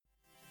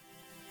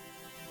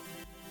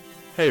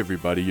Hey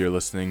everybody, you're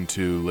listening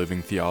to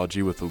Living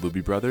Theology with the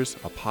Luby Brothers,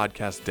 a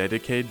podcast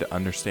dedicated to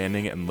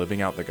understanding and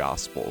living out the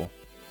gospel.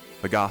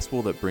 The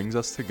gospel that brings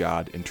us to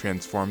God and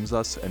transforms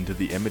us into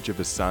the image of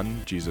His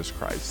Son, Jesus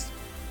Christ.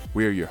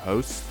 We are your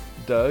hosts,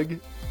 Doug,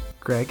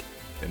 Greg,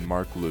 and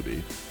Mark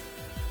Luby.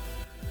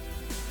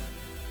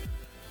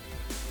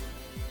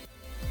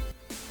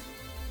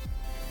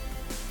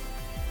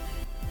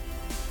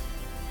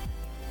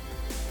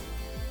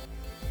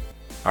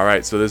 All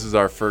right, so this is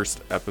our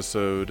first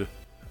episode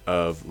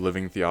of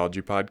Living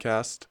Theology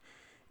podcast,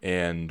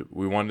 and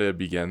we wanted to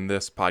begin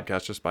this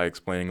podcast just by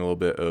explaining a little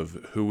bit of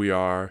who we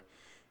are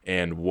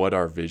and what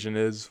our vision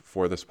is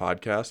for this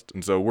podcast.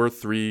 And so we're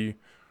three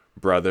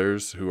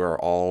brothers who are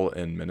all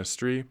in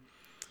ministry.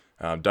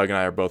 Doug and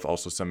I are both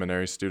also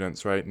seminary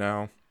students right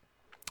now,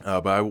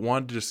 but I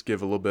wanted to just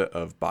give a little bit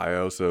of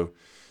bio. So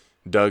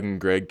Doug and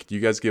Greg, could you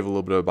guys give a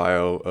little bit of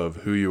bio of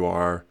who you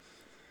are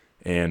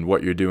and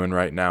what you're doing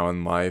right now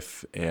in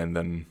life, and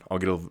then I'll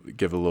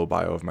give a little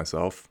bio of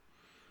myself.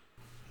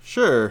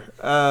 Sure.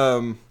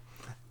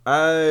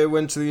 I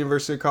went to the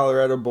University of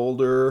Colorado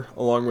Boulder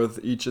along with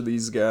each of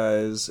these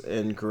guys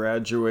and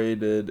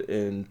graduated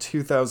in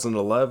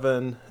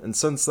 2011. And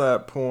since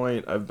that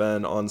point, I've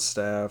been on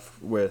staff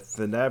with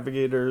the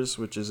Navigators,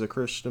 which is a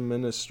Christian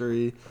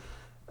ministry.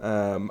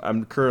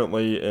 I'm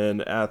currently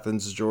in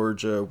Athens,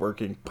 Georgia,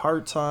 working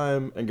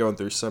part-time and going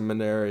through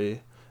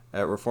seminary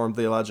at Reformed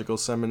Theological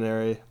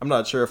Seminary. I'm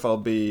not sure if I'll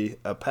be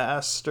a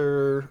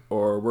pastor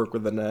or work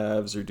with the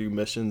Navs or do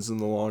missions in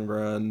the long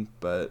run,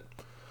 but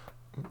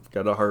I've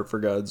got a heart for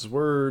God's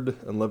Word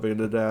and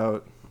living it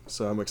out,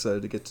 so I'm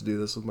excited to get to do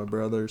this with my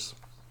brothers.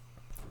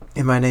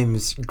 And my name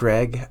is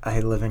Greg.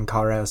 I live in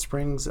Colorado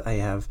Springs. I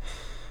have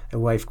a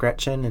wife,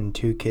 Gretchen, and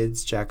two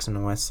kids, Jackson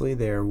and Wesley.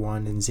 They are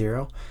 1 and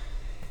 0.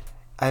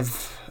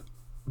 I've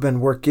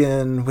been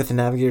working with the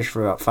Navigators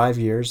for about 5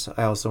 years.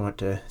 I also went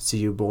to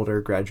CU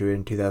Boulder, graduated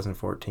in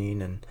 2014,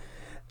 and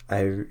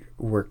I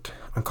worked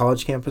on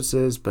college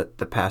campuses, but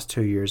the past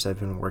 2 years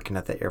I've been working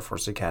at the Air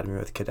Force Academy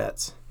with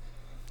cadets.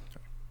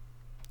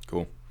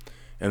 Cool.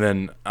 And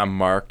then I'm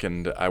Mark,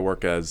 and I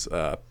work as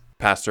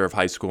pastor of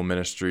high school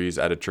ministries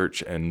at a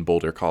church in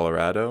Boulder,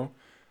 Colorado,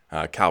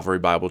 Calvary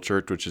Bible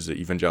Church, which is an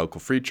evangelical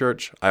free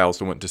church. I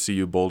also went to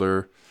CU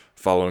Boulder,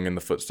 following in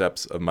the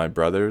footsteps of my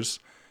brothers,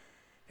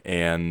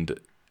 and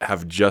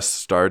have just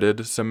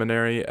started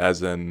seminary,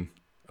 as in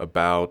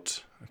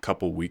about a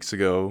couple weeks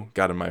ago,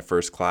 got in my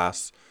first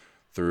class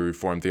through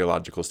Reformed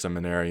Theological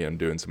Seminary and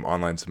doing some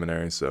online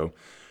seminary. So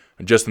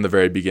just in the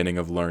very beginning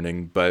of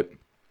learning, but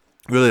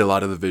really a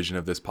lot of the vision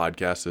of this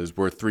podcast is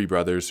we're three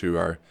brothers who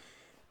are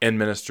in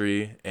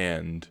ministry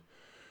and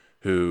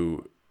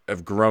who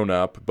have grown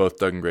up. Both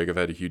Doug and Greg have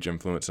had a huge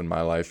influence in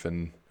my life,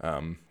 and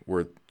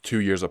we're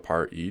 2 years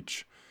apart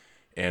each.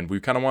 And we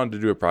kind of wanted to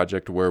do a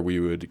project where we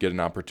would get an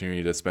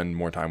opportunity to spend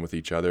more time with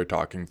each other,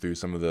 talking through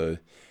some of the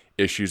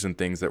issues and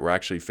things that we're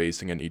actually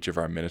facing in each of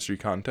our ministry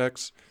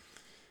contexts,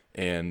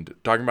 and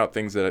talking about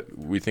things that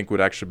we think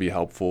would actually be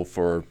helpful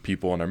for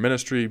people in our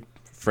ministry,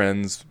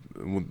 friends,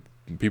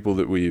 people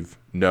that we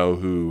know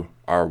who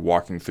are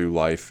walking through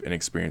life and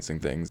experiencing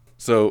things.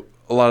 So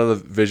a lot of the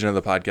vision of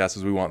the podcast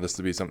is we want this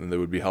to be something that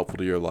would be helpful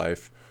to your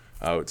life.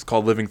 It's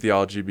called Living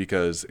Theology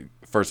because,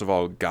 first of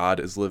all, God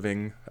is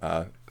living.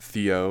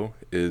 Theo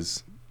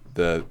is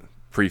the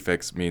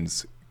prefix,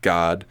 means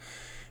God.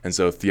 And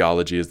so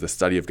theology is the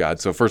study of God.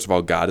 So first of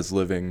all, God is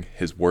living.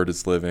 His word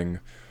is living.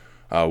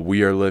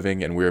 We are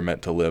living, and we are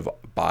meant to live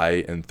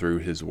by and through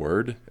His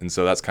word. And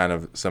so that's kind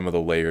of some of the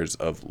layers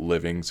of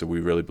living. So we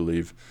really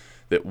believe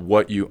that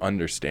what you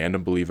understand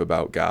and believe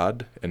about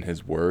God and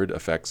His word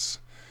affects,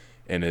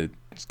 and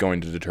it's going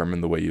to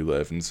determine the way you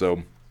live. And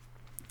so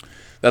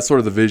that's sort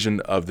of the vision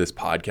of this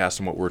podcast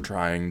and what we're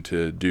trying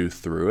to do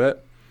through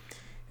it.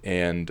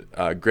 And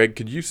Greg,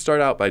 could you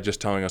start out by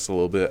just telling us a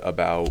little bit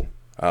about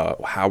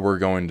how we're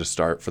going to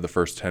start for the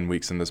first 10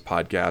 weeks in this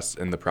podcast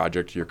and the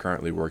project you're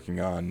currently working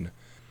on?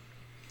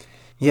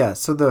 Yeah,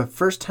 so the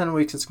first 10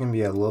 weeks is going to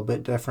be a little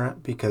bit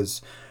different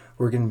because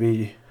we're going to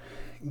be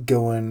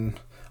going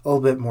a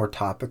little bit more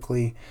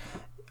topically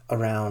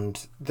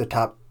around the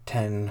top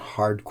 10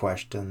 hard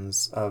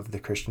questions of the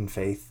Christian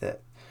faith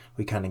that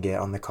we kind of get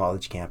on the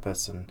college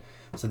campus. And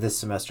so this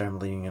semester I'm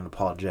leading an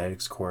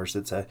apologetics course.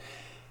 It's a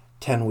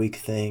 10-week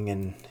thing,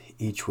 and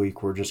each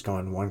week we're just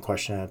going one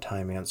question at a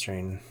time,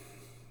 answering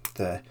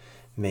the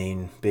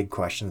main big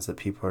questions that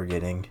people are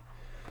getting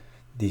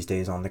these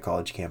days on the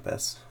college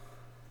campus.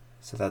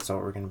 So that's what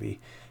we're going to be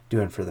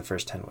doing for the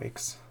first 10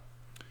 weeks.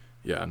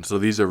 Yeah, and so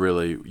these are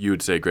really, you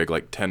would say, Greg,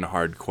 like 10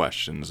 hard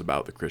questions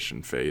about the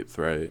Christian faith,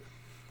 right?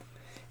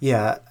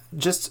 Yeah,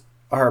 just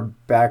our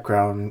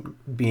background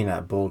being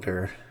at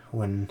Boulder.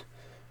 When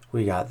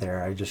we got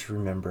there, I just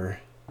remember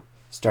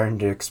starting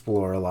to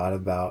explore a lot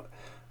about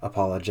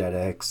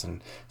apologetics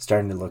and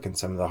starting to look in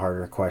some of the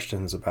harder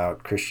questions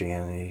about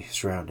Christianity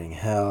surrounding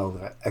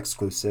hell,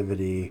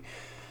 exclusivity,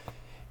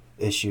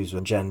 issues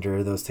with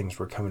gender. Those things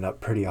were coming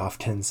up pretty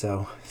often,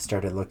 so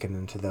started looking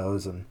into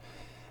those and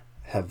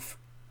have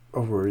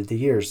over the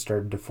years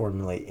started to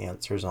formulate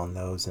answers on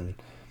those and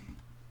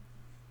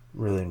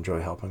really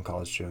enjoy helping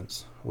college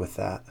students with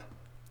that.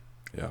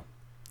 Yeah.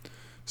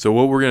 So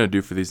what we're going to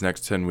do for these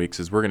next 10 weeks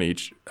is we're going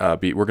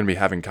to be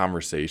having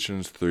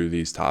conversations through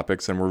these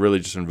topics, and we're really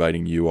just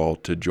inviting you all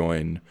to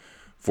join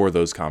for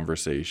those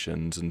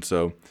conversations. And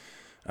so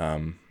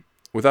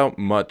without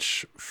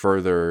much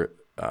further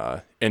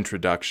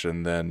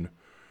introduction, then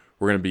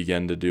we're going to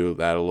begin to do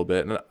that a little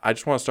bit. And I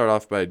just want to start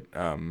off by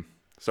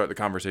start the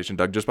conversation,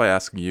 Doug, just by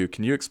asking you,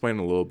 can you explain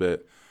a little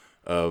bit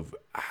of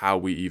how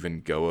we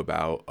even go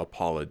about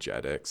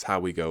apologetics, how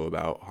we go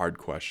about hard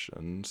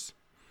questions?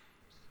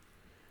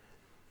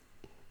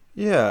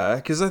 Yeah,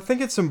 because I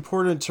think it's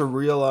important to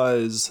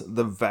realize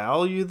the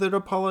value that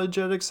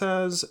apologetics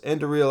has and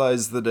to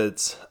realize that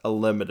it's a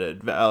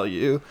limited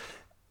value,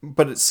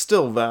 but it's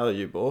still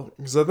valuable.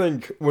 Because I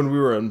think when we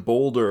were in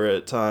Boulder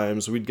at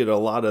times, we'd get a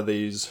lot of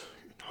these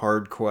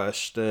hard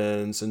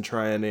questions and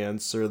try and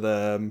answer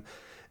them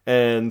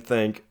and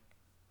think,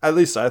 at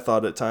least I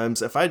thought at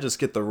times, if I just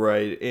get the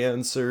right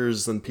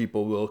answers, then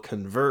people will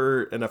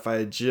convert. And if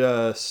I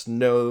just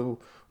know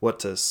what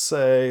to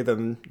say,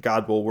 then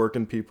God will work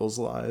in people's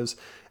lives.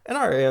 And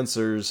our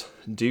answers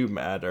do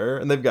matter,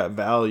 and they've got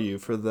value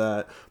for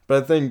that.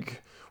 But I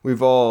think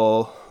we've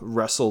all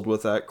wrestled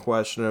with that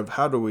question of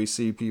how do we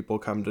see people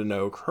come to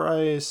know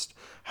Christ?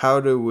 How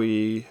do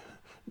we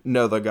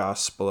know the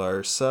gospel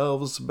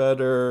ourselves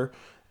better?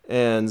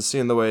 And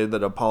seeing the way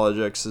that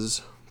apologetics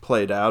is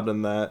played out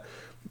in that.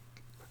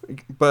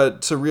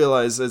 But to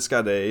realize it's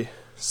got a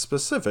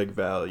specific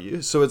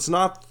value. So it's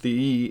not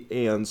the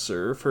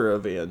answer for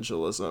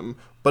evangelism,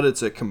 but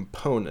it's a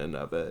component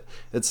of it.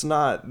 It's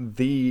not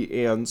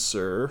the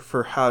answer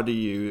for how do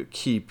you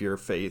keep your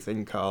faith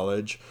in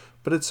college,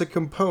 but it's a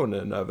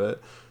component of it.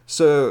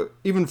 So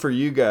even for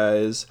you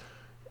guys,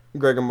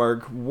 Greg and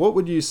Mark, what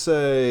would you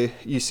say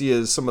you see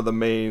as some of the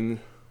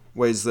main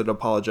ways that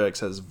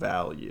apologetics has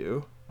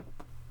value?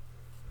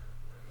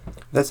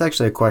 That's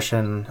actually a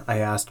question I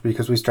asked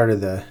because we started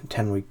the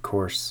 10-week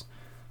course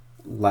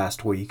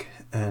last week,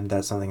 and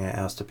that's something I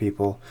asked to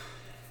people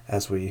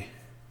as we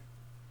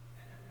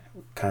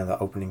kind of the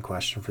opening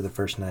question for the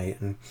first night.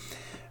 And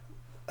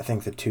I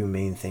think the two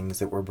main things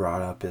that were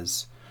brought up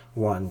is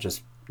one,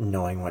 just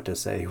knowing what to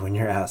say when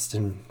you're asked,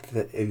 and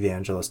the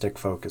evangelistic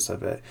focus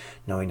of it,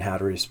 knowing how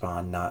to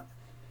respond, not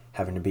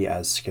having to be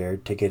as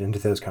scared to get into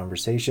those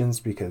conversations,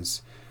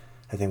 because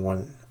I think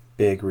one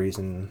big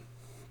reason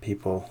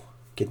people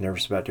get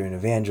nervous about doing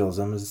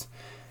evangelism is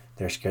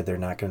they're scared they're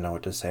not going to know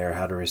what to say or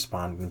how to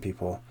respond when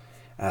people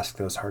ask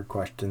those hard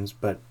questions.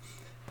 But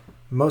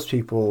most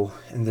people,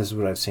 and this is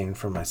what I've seen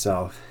for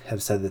myself,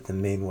 have said that the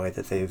main way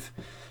that they've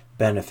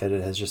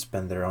benefited has just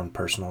been their own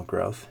personal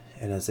growth.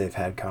 And as they've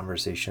had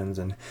conversations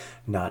and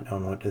not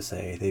known what to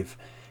say, they've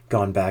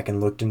gone back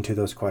and looked into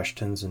those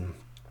questions and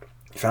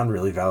found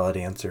really valid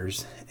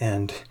answers.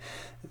 And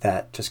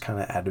that just kind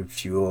of added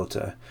fuel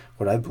to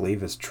what I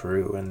believe is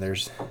true. And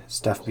there's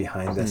stuff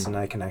behind this, and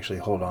I can actually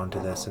hold on to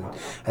this. And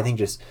I think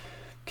just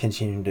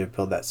continuing to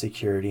build that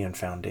security and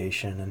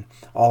foundation, and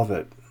all of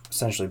it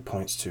essentially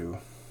points to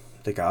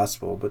the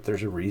gospel, but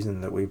there's a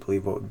reason that we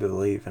believe what we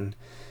believe, and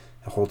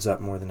it holds up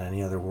more than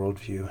any other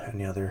worldview,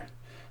 any other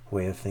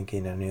way of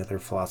thinking, any other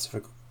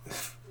philosophical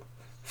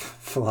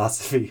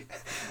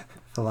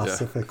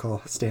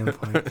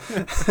standpoint.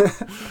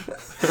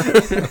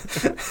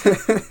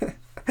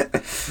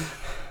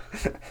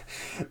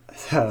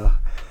 So,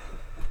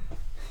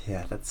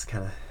 yeah, that's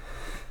kind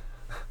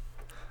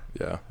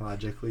of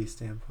logically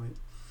standpoint.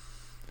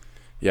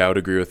 Yeah, I would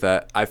agree with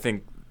that. I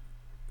think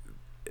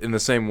in the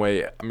same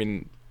way, I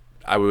mean,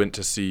 I went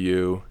to see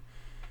you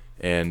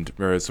and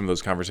remember some of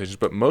those conversations,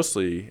 but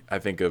mostly I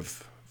think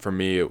for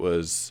me, it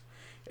was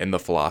in the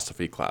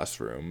philosophy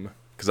classroom,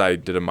 because I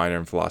did a minor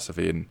in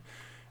philosophy, and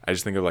I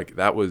just think of like,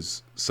 that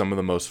was some of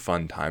the most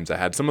fun times I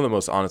had, some of the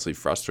most honestly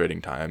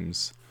frustrating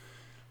times.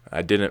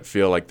 I didn't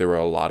feel like there were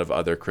a lot of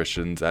other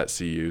Christians at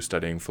CU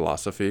studying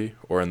philosophy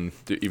or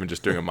even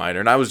just doing a minor.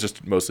 And I was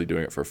just mostly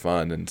doing it for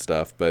fun and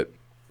stuff. But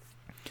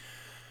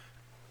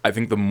I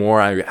think the more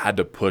I had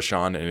to push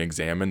on and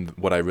examine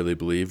what I really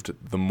believed,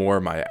 the more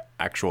my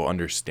actual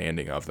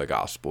understanding of the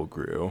gospel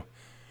grew.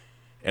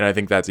 And I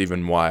think that's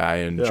even why I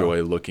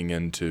enjoy looking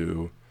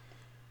into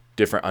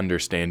different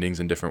understandings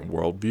and different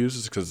worldviews,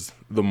 is because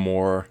the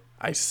more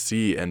I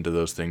see into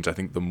those things, I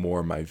think the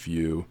more my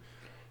view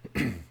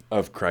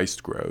of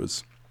Christ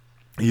grows.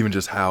 Even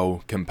just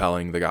how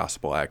compelling the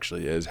gospel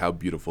actually is, how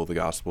beautiful the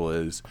gospel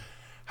is,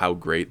 how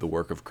great the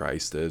work of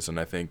Christ is. And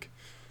I think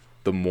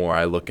the more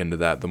I look into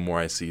that, the more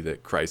I see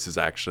that Christ is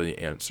actually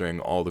answering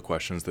all the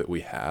questions that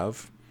we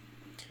have.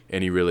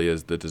 And he really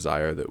is the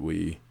desire that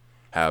we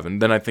have.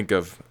 And then I think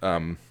of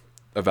a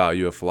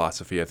value of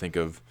philosophy. I think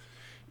of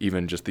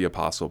even just the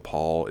Apostle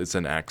Paul. It's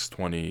in Acts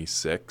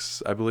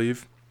 26, I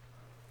believe,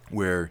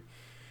 where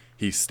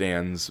he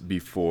stands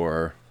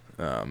before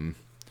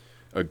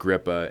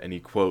Agrippa, and he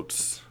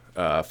quotes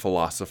a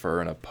philosopher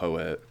and a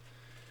poet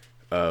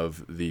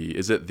of the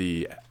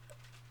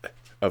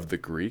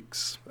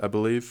Greeks, I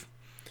believe.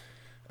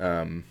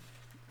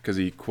 because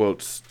he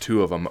quotes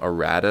two of them,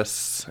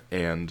 Aratus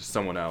and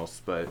someone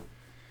else, but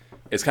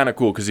it's kind of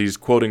cool because he's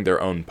quoting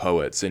their own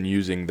poets and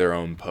using their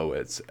own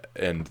poets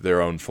and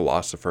their own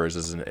philosophers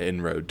as an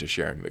inroad to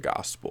sharing the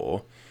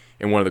gospel.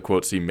 And one of the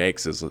quotes he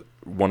makes is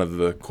one of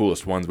the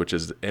coolest ones, which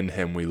is, "In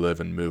him we live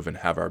and move and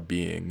have our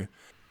being."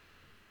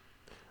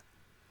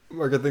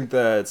 Mark, I think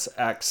that's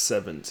Acts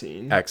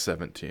 17. Acts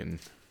 17.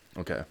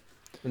 Okay.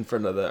 In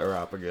front of the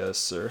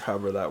Areopagus, or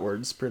however that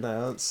word's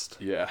pronounced.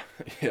 Yeah.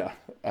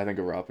 I think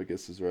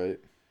Areopagus is right.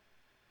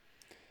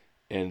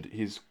 And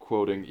he's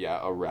quoting,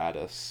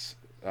 Aratus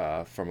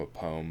from a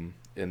poem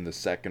in the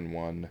second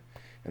one.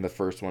 And the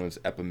first one is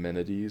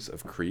Epimenides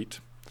of Crete.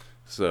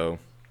 So,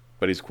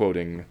 but he's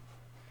quoting,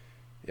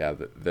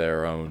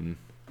 their own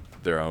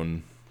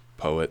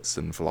poets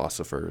and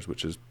philosophers,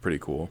 which is pretty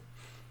cool.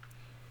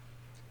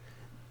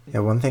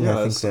 Yeah, one thing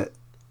I think that...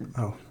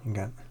 Oh, you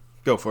got it.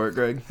 Go for it,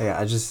 Greg. Yeah,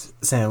 I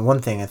just saying one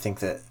thing I think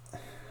that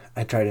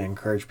I try to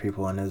encourage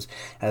people in is,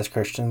 as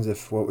Christians,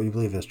 if what we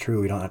believe is true,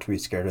 we don't have to be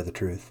scared of the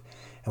truth.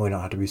 And we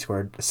don't have to be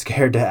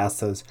scared to ask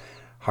those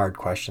hard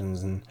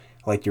questions. And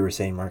like you were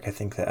saying, Mark, I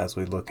think that as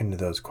we look into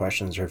those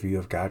questions, our view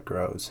of God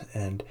grows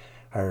and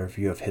our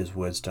view of his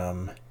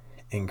wisdom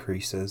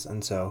increases.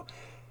 And so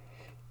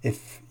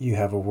if you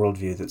have a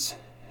worldview that's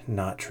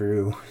not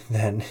true,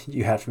 then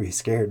you have to be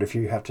scared if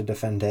you have to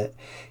defend it,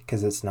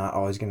 because it's not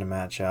always going to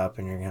match up,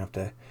 and you're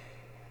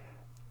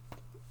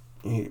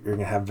going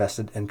to have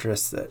vested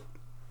interests that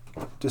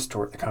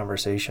distort the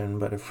conversation.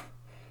 But if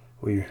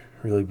we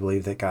really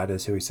believe that God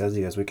is who he says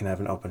he is, we can have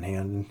an open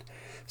hand. And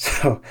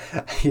so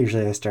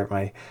usually I start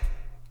my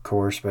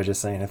course by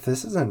just saying, if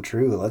this isn't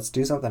true, let's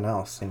do something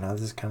else.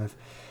 This is kind of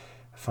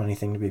a funny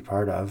thing to be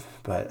part of,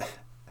 but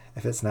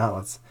if it's not,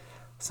 let's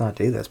not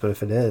do this. But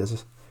if it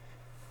is,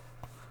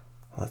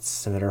 let's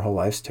submit our whole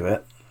lives to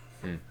it.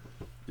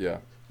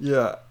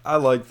 Yeah, I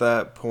like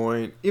that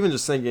point. Even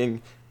just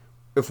thinking,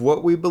 if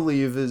what we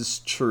believe is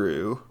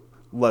true,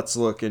 let's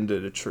look into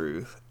the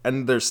truth.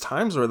 And there's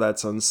times where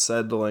that's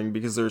unsettling,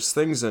 because there's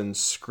things in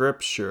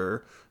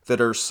Scripture that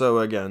are so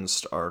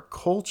against our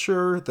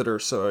culture, that are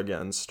so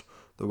against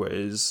the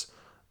ways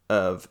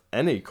of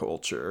any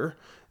culture,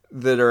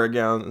 that are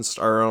against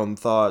our own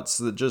thoughts,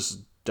 that just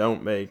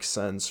don't make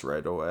sense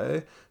right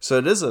away. So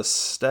it is a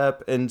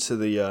step into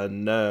the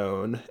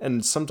unknown,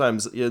 and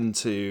sometimes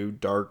into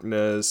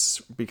darkness,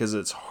 because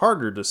it's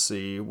harder to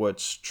see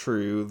what's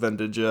true than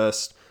to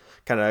just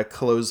kind of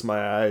close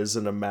my eyes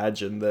and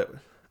imagine that,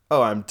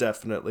 oh, I'm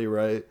definitely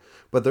right.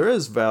 But there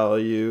is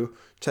value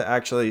to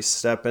actually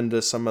step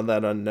into some of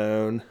that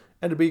unknown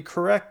and to be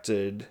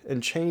corrected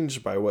and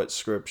changed by what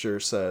Scripture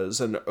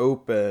says, and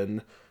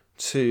open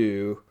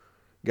to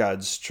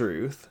God's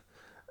truth.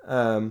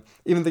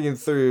 Even thinking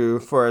through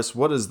for us,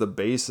 what is the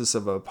basis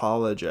of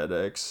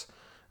apologetics?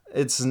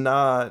 It's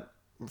not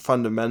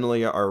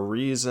fundamentally our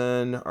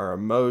reason, our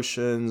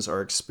emotions,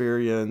 our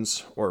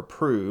experience, or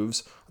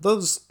proofs.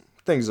 Those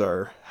things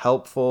are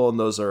helpful and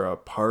those are a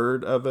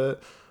part of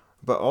it.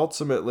 But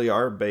ultimately,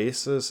 our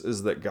basis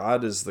is that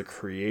God is the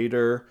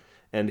creator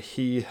and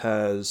he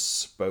has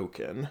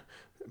spoken,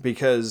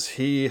 because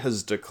he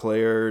has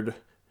declared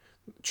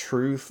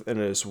truth in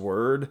his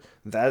word.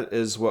 That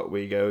is what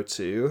we go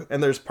to.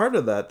 And there's part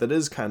of that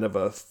is kind of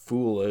a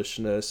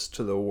foolishness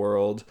to the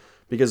world,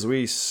 because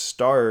we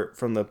start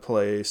from the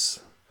place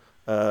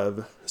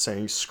of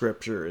saying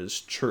Scripture is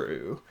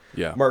true.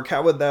 Yeah. Mark,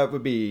 how would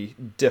that be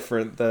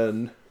different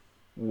than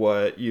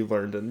what you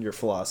learned in your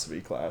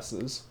philosophy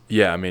classes?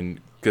 Yeah, I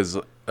mean, because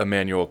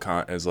Immanuel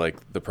Kant is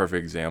like the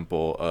perfect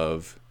example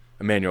of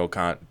Immanuel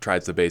Kant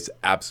tries to base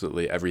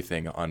absolutely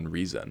everything on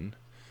reason.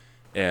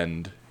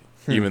 And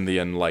even the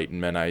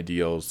Enlightenment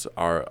ideals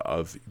are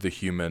of the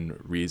human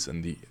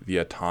reason, the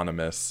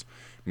autonomous,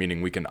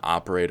 meaning we can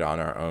operate on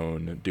our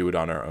own, do it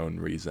on our own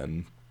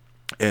reason.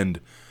 And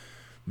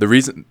the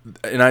reason,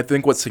 and I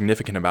think what's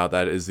significant about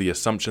that is the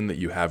assumption that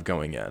you have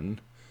going in.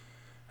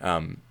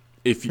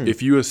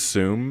 If you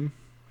assume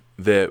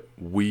that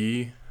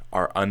we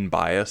are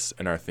unbiased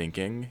in our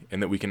thinking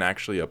and that we can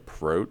actually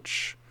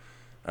approach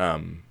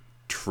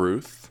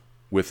truth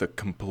with a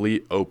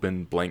complete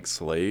open blank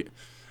slate,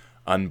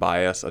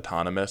 unbiased,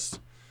 autonomous,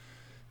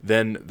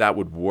 then that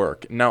would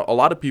work. Now, a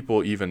lot of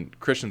people, even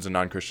Christians and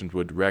non-Christians,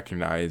 would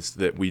recognize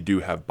that we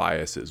do have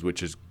biases,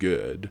 which is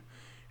good.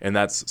 And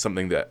that's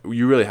something that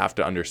you really have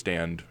to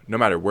understand, no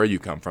matter where you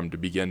come from, to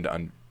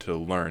begin to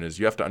learn, is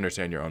you have to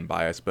understand your own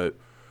bias. But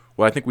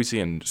what I think we see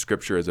in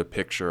Scripture is a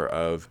picture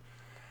of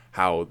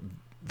how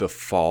the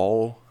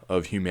fall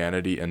of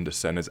humanity into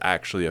sin has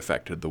actually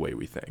affected the way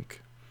we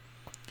think.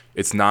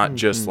 It's not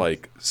just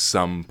like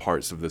some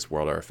parts of this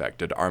world are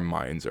affected. Our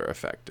minds are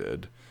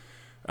affected.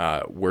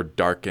 We're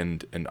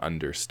darkened in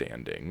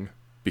understanding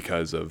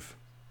because of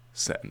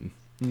sin.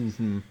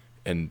 Mm-hmm.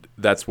 And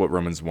that's what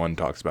Romans 1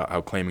 talks about,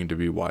 how claiming to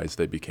be wise,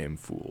 they became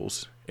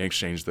fools and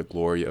exchanged the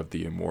glory of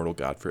the immortal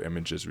God for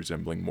images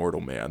resembling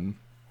mortal man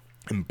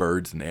and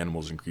birds and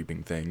animals and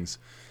creeping things.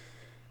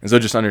 And so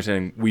just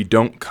understanding we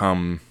don't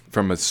come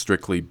from a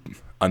strictly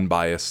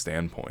unbiased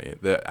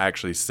standpoint that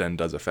actually sin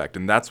does affect.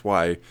 And that's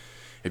why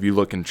if you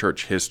look in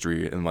church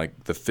history in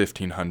like the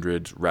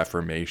 1500s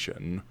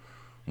Reformation,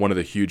 one of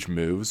the huge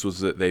moves was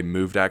that they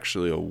moved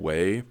actually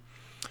away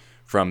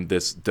from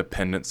this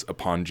dependence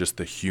upon just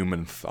the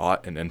human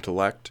thought and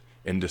intellect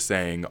into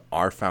saying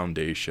our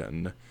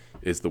foundation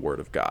is the Word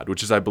of God,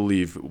 which is, I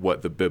believe,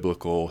 what the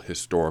biblical,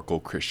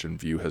 historical Christian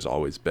view has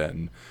always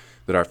been,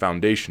 that our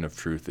foundation of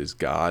truth is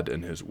God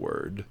and His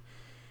Word,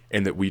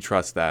 and that we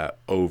trust that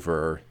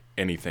over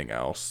anything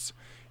else.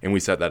 And we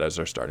set that as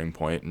our starting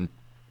point,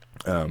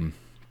 and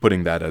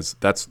putting that as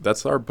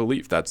that's our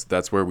belief.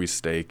 That's where we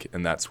stake,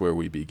 and that's where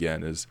we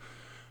begin, is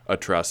a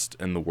trust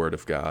in the Word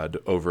of God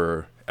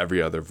over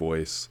every other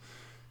voice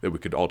that we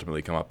could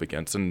ultimately come up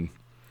against. And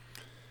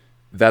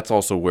that's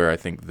also where I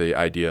think the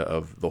idea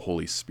of the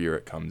Holy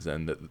Spirit comes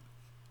in, that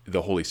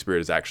the Holy Spirit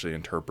is actually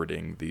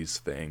interpreting these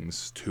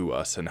things to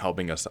us and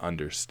helping us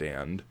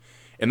understand.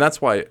 And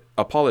that's why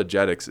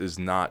apologetics is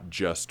not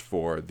just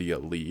for the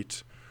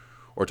elite,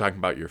 or talking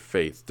about your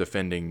faith,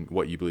 defending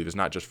what you believe is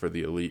not just for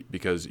the elite,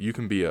 because you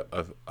can be a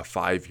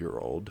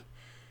 5-year-old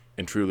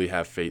and truly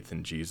have faith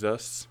in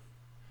Jesus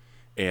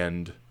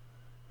and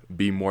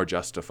be more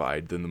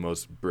justified than the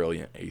most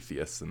brilliant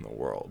atheists in the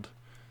world.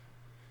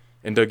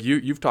 And Doug,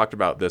 you've talked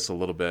about this a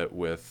little bit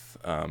with,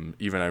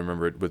 even I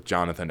remember it with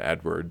Jonathan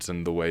Edwards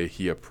and the way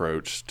he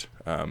approached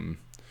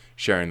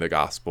sharing the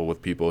gospel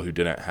with people who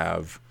didn't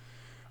have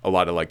a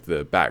lot of like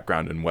the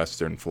background in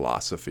Western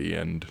philosophy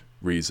and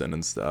reason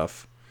and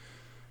stuff.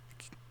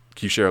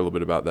 Can you share a little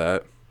bit about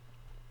that?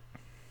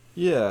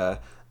 Yeah.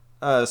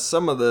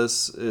 Some of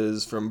this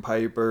is from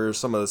Piper.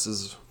 Some of this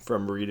is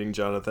from reading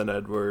Jonathan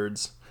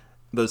Edwards.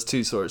 Those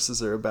two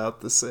sources are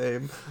about the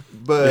same.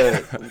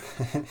 But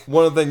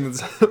one of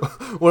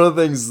the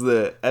things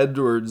that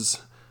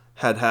Edwards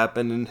had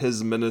happened in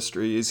his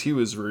ministry is he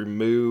was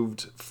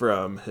removed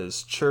from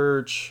his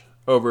church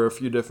over a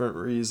few different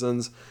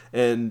reasons,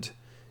 and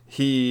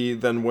he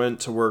then went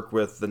to work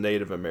with the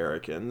Native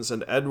Americans.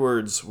 And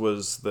Edwards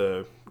was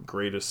the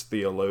greatest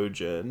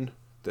theologian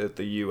that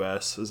the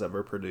U.S. has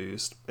ever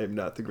produced. Maybe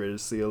not the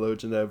greatest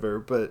theologian ever,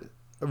 but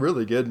a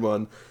really good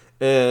one.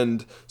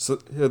 And so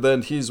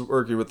then he's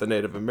working with the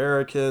Native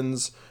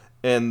Americans,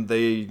 and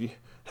they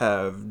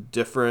have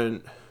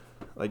different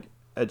like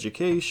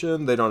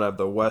education. They don't have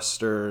the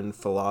Western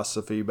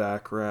philosophy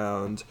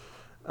background.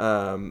 They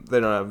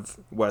don't have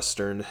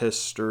Western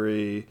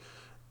history,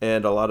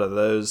 and a lot of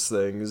those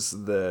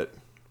things that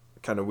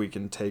kind of we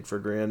can take for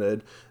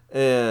granted.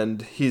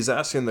 And he's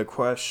asking the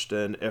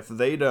question, if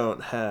they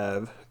don't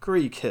have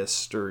Greek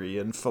history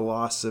and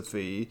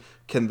philosophy,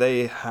 can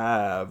they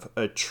have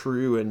a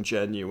true and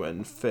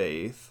genuine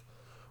faith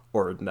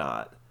or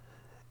not?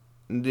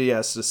 And he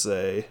has to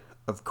say,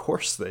 of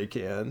course they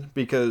can,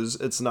 because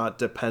it's not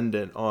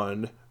dependent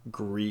on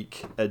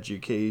Greek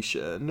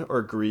education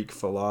or Greek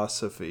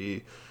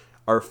philosophy.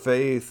 Our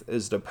faith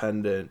is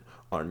dependent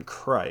on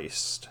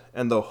Christ,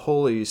 and the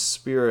Holy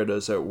Spirit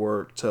is at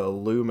work to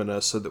illumine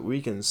us so that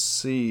we can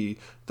see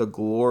the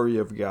glory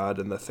of God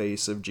in the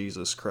face of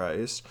Jesus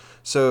Christ.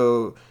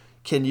 So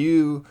can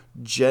you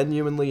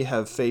genuinely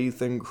have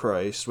faith in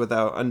Christ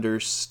without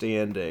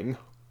understanding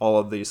all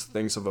of these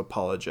things of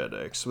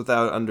apologetics,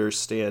 without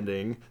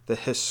understanding the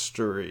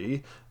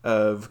history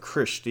of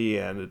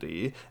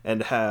Christianity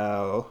and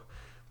how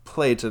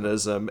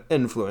Platonism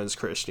influenced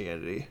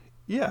Christianity?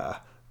 Yeah,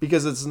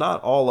 because it's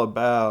not all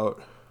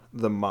about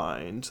the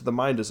mind. The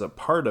mind is a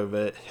part of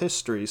it.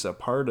 History is a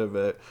part of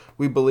it.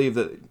 We believe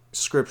that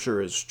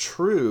Scripture is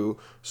true.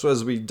 So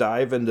as we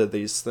dive into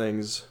these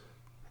things,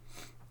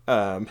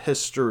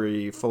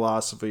 history,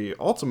 philosophy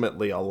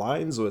ultimately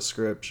aligns with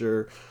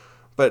Scripture.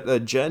 But a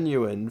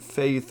genuine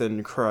faith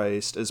in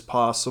Christ is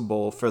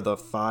possible for the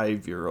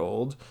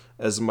 5-year-old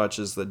as much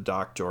as the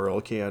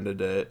doctoral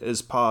candidate,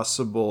 is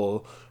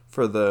possible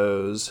for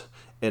those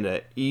in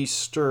an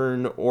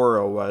Eastern or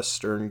a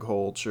Western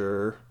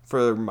culture,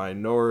 for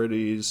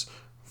minorities,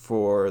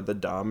 for the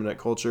dominant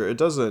culture. It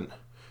doesn't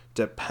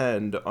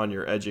depend on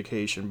your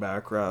education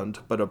background,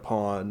 but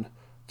upon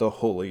the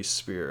Holy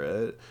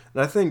Spirit.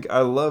 And I think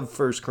I love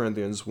 1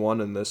 Corinthians 1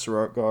 in this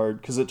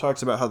regard, because it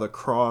talks about how the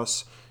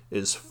cross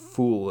is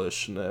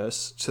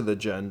foolishness to the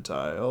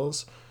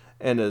Gentiles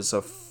and is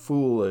a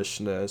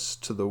foolishness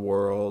to the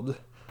world.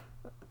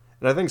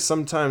 And I think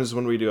sometimes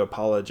when we do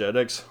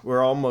apologetics,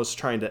 we're almost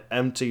trying to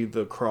empty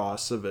the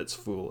cross of its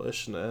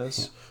foolishness.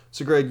 Yeah.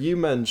 So, Greg, you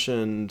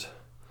mentioned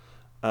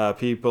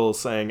people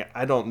saying,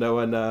 I don't know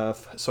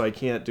enough, so I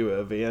can't do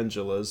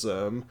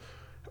evangelism.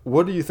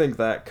 What do you think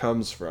that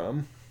comes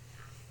from?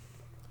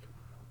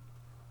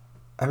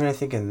 I mean, I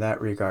think in that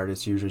regard,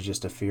 it's usually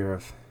just a fear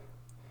of...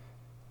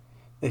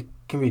 It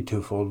can be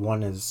twofold.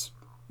 One is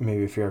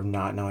maybe a fear of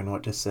not knowing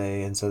what to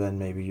say, and so then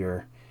maybe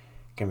you're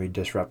going to be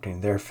disrupting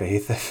their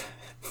faith.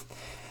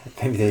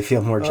 Maybe they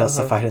feel more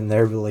justified in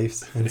their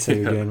beliefs, and so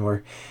you're doing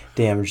more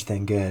damage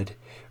than good.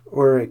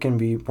 Or it can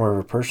be more of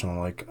a personal,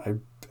 like,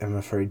 I'm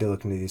afraid to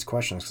look into these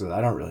questions because I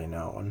don't really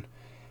know, and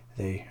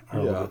they are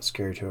a little bit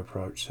scary to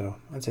approach. So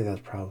I'd say that's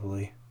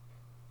probably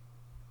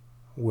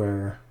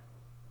where,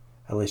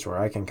 at least where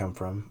I can come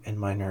from in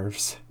my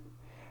nerves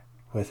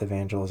with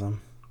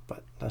evangelism.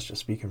 But that's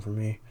just speaking for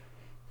me.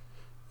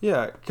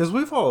 Yeah, because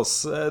we've all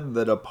said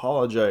that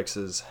apologetics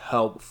is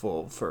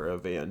helpful for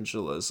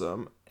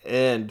evangelism,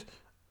 and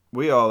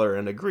we all are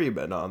in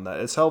agreement on that.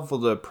 It's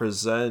helpful to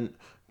present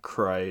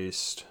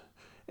Christ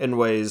in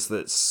ways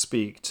that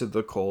speak to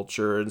the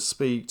culture and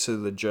speak to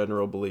the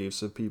general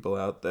beliefs of people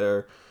out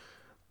there.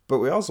 But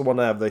we also want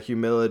to have the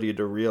humility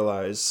to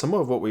realize some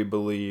of what we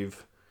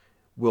believe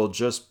will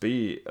just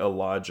be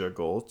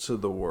illogical to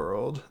the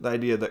world. The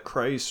idea that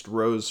Christ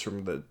rose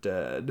from the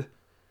dead.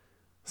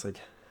 It's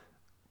like,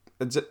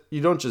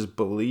 you don't just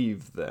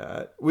believe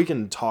that. We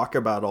can talk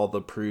about all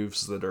the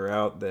proofs that are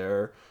out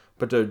there,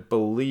 but to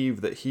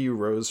believe that he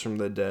rose from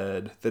the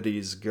dead, that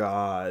he's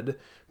God,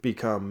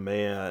 become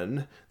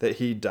man, that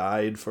he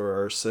died for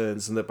our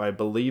sins, and that by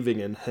believing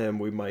in him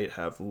we might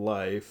have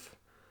life.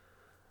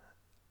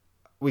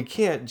 We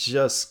can't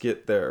just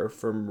get there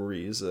from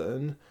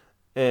reason.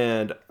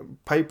 And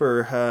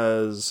Piper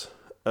has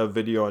a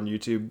video on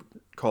YouTube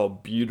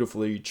called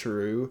Beautifully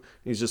True.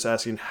 He's just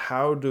asking,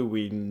 how do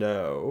we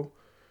know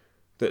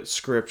that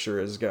Scripture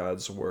is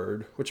God's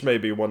word, which may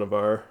be one of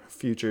our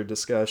future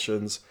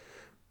discussions.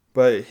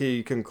 But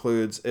he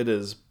concludes it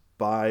is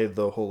by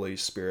the Holy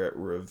Spirit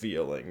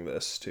revealing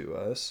this to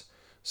us.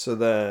 So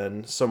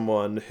then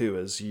someone who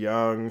is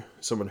young,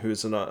 someone who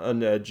is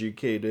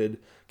uneducated,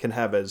 can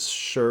have as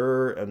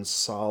sure and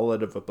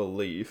solid of a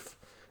belief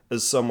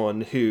as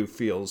someone who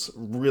feels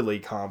really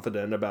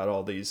confident about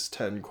all these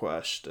 10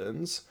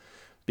 questions,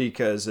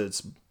 because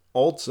it's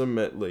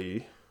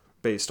ultimately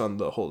based on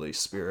the Holy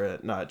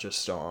Spirit, not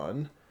just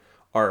on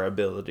our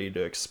ability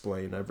to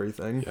explain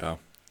everything. Yeah.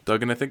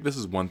 Doug, and I think this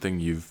is one thing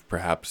you've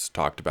perhaps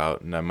talked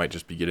about, and I might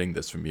just be getting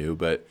this from you,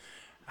 but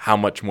how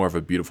much more of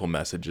a beautiful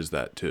message is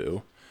that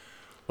too?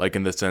 Like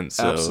in the sense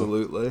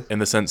Absolutely. In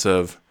the sense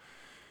of,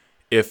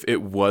 if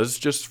it was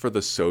just for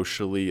the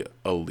socially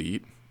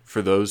elite,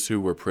 for those who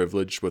were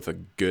privileged with a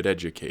good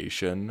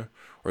education,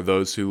 or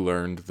those who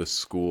learned the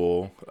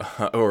school,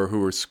 or who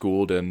were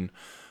schooled in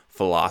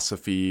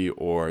philosophy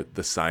or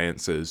the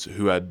sciences,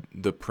 who had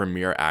the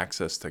premier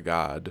access to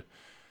God,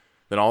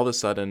 then all of a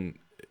sudden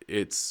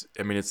it's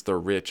the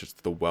rich, it's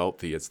the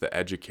wealthy, it's the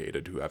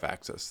educated who have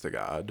access to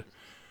God.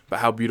 But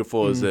how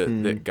beautiful is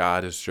it that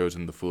God has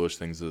chosen the foolish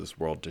things of this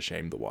world to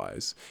shame the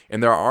wise?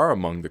 And there are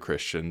among the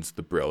Christians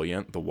the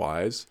brilliant, the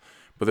wise,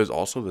 but there's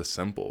also the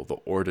simple, the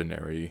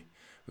ordinary.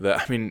 I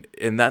think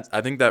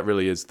that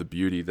really is the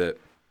beauty, that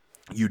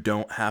you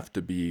don't have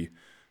to be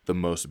the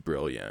most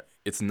brilliant.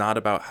 It's not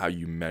about how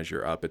you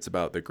measure up. It's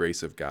about the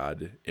grace of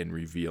God in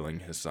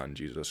revealing his son,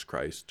 Jesus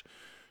Christ,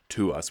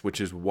 to us,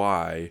 which is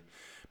why,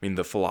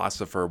 the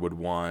philosopher would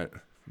want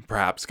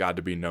perhaps God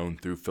to be known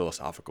through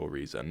philosophical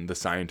reason. The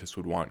scientist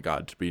would want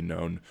God to be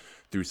known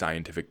through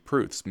scientific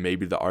proofs.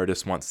 Maybe the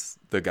artist wants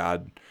the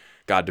God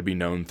to be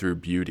known through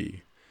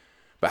beauty.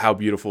 But how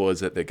beautiful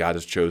is it that God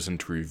has chosen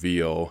to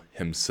reveal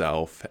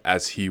himself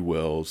as he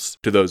wills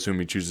to those whom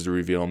he chooses to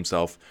reveal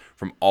himself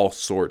from all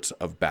sorts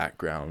of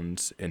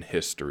backgrounds and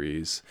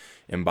histories,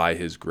 and by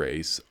his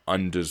grace,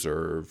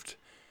 undeserved.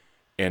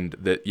 And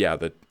that,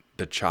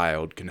 the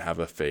child can have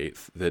a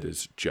faith that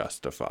is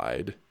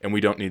justified. And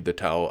we don't need to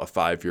tell a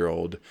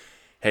 5-year-old,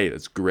 hey,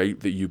 it's great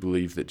that you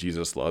believe that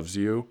Jesus loves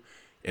you.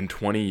 In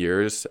 20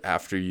 years,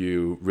 after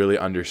you really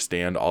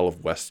understand all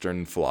of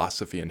Western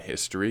philosophy and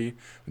history,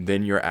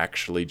 then you're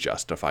actually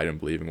justified in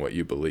believing what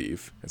you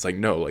believe. It's like,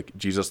 no,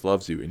 Jesus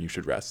loves you and you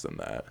should rest in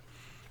that.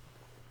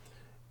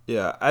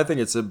 Yeah, I think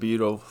it's a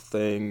beautiful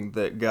thing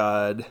that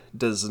God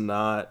does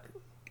not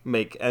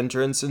make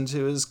entrance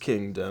into his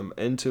kingdom,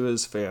 into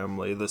his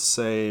family, the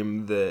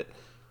same that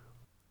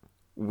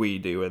we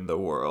do in the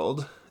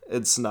world.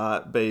 It's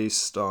not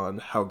based on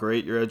how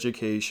great your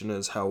education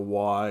is, how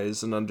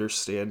wise and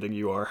understanding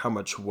you are, how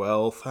much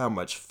wealth, how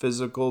much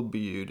physical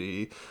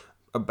beauty,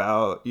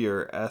 about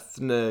your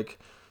ethnic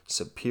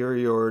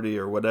superiority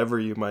or whatever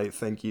you might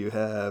think you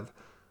have,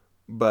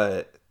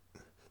 but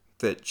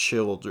that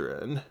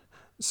children,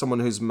 someone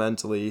who's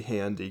mentally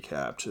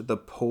handicapped, the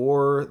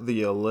poor,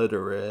 the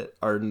illiterate,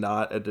 are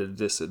not at a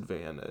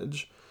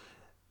disadvantage.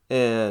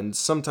 And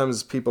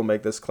sometimes people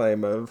make this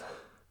claim of,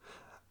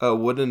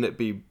 wouldn't it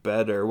be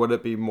better, would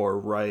it be more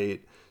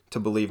right to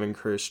believe in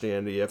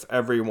Christianity if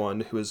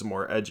everyone who is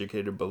more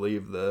educated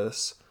believed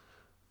this?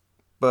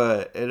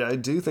 But I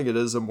do think it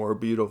is a more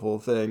beautiful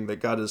thing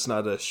that God is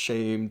not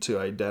ashamed to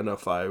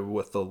identify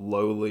with the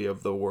lowly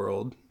of the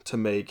world to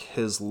make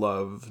his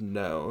love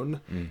known,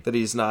 that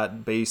he's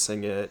not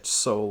basing it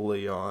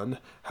solely on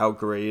how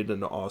great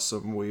and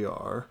awesome we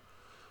are,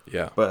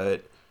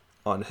 but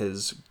on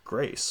his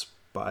grace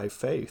by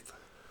faith.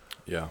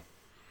 Yeah.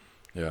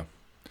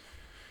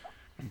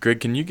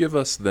 Greg, can you give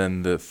us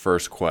then the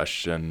first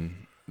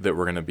question that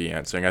we're going to be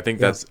answering? I think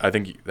that's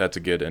a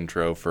good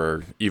intro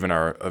for even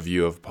a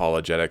view of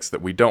apologetics,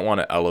 that we don't want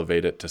to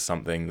elevate it to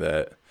something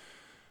that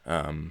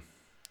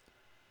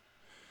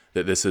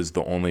that this is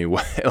the only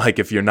way. Like,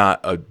 if you're not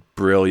a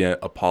brilliant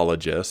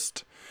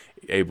apologist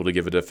able to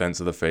give a defense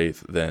of the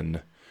faith,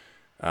 then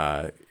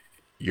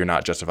you're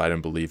not justified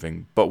in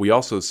believing. But we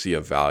also see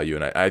a value,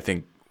 and I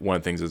think one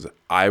of the things is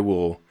I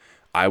will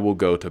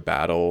go to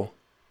battle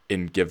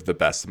and give the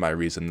best of my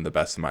reason and the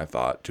best of my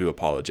thought to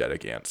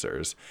apologetic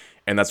answers.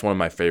 And that's one of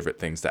my favorite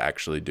things to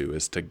actually do,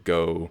 is to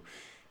go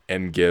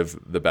and give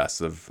the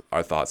best of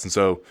our thoughts. And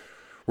so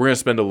we're going to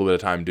spend a little bit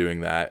of time doing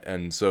that.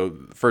 And so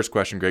first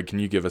question, Greg, can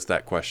you give us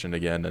that question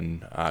again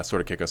and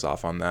sort of kick us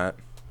off on that?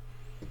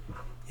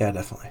 Yeah,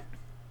 definitely.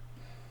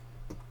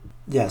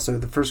 Yeah, so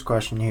the first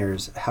question here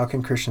is, how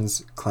can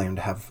Christians claim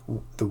to have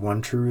the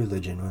one true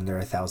religion when there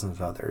are thousands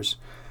of others?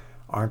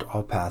 Aren't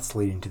all paths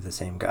leading to the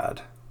same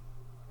God?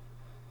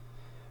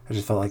 I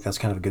just felt like that's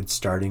kind of a good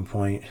starting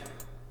point.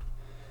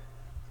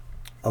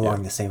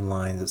 Along the same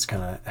lines, it's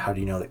kind of, how do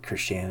you know that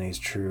Christianity is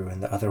true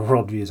and the other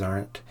worldviews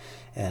aren't?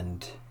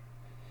 And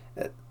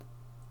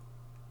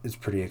it's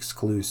pretty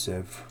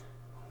exclusive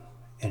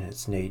in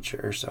its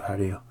nature, so how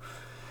do you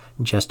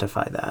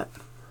justify that?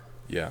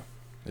 Yeah.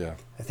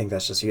 I think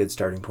that's just a good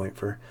starting point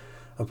for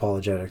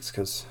apologetics,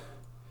 because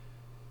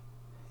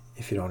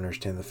if you don't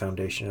understand the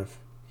foundation of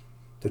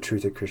the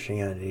truth of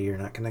Christianity, you're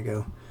not going to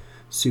go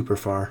super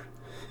far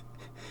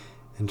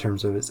in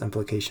terms of its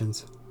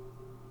implications.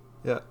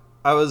 Yeah.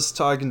 I was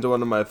talking to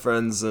one of my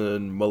friends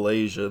in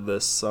Malaysia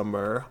this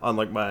summer on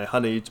like my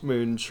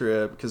honeymoon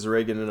trip, because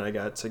Reagan and I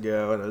got to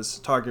go, and I was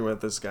talking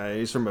with this guy.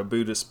 He's from a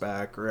Buddhist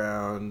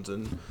background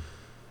and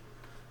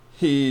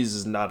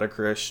he's not a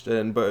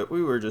Christian, but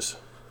we were just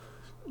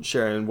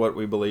sharing what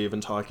we believe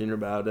and talking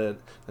about it.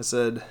 I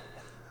said,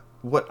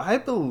 what I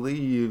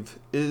believe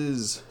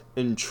is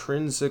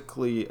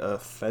intrinsically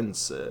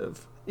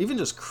offensive, even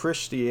just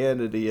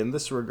Christianity in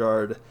this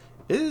regard,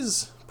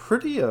 is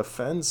pretty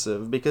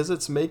offensive, because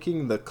it's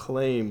making the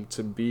claim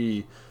to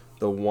be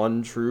the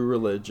one true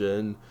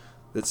religion,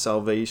 that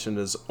salvation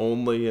is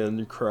only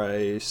in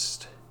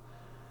Christ.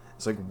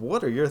 It's like,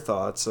 what are your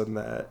thoughts on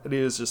that? And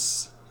he was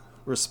just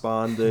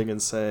responding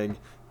and saying,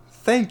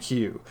 thank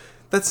you.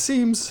 That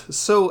seems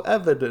so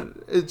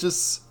evident. It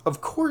just,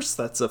 of course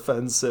that's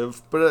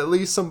offensive, but at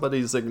least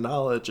somebody's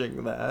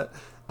acknowledging that.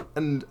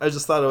 And I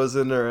just thought it was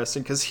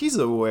interesting, because he's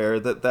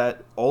aware that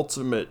that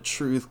ultimate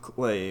truth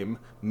claim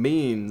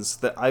means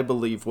that I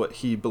believe what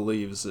he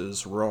believes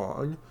is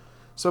wrong.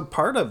 So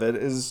part of it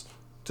is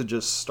to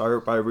just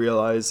start by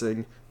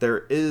realizing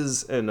there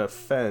is an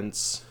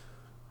offense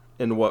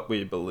in what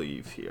we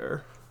believe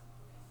here.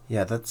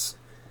 Yeah, that's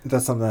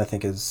something I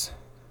think is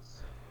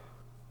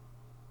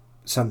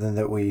something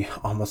that we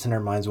almost in our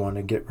minds want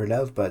to get rid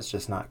of, but it's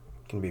just not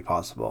going to be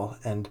possible.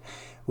 And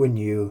when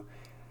you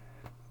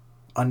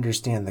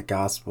understand the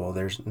gospel,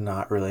 there's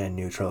not really a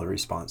neutral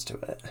response to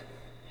it.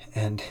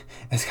 And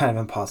it's kind of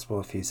impossible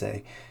if you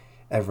say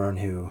everyone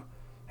who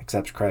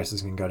accepts Christ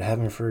is going to go to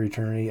heaven for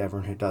eternity,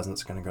 everyone who doesn't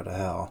is going to go to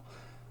hell.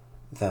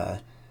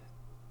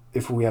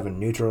 If we have a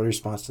neutral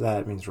response to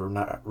that, it means we're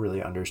not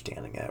really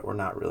understanding it. We're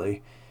not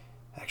really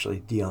actually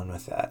dealing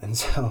with that. And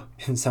so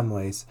in some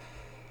ways,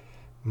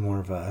 more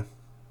of a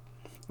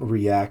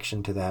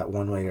reaction to that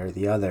one way or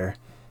the other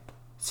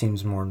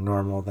seems more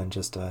normal than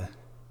just a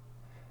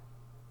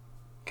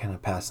kind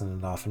of passing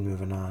it off and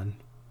moving on.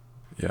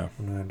 Yeah.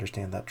 When we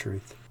understand that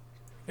truth.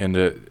 And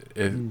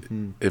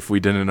if we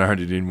didn't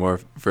already need more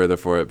further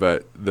for it,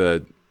 but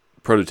the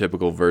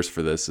prototypical verse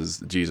for this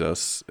is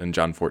Jesus in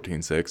John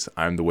 14:6.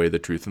 I'm the way, the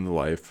truth, and the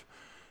life.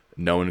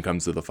 No one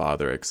comes to the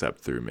Father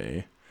except through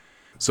me.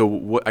 So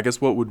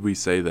what would we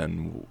say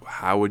then?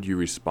 How would you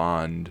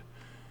respond?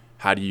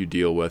 How do you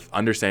deal with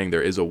understanding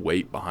there is a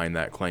weight behind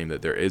that claim,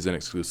 that there is an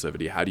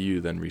exclusivity? How do you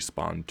then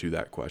respond to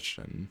that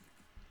question?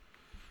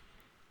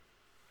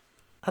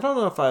 I don't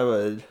know if I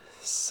would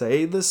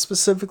say this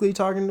specifically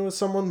talking to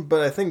someone, but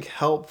I think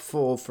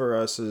helpful for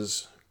us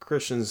as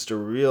Christians to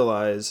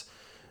realize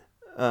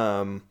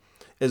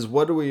is,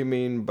 what do we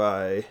mean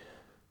by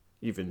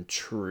even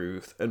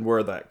truth and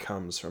where that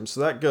comes from? So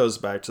that goes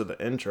back to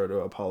the intro to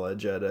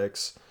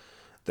apologetics,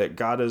 that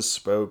God has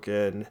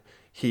spoken.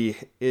 He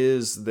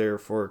is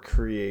therefore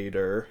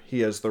creator.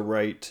 He has the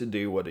right to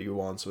do what he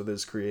wants with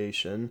his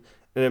creation.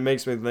 And it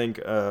makes me think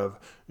of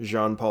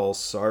Jean-Paul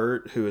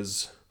Sartre, who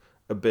is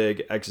a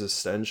big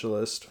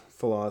existentialist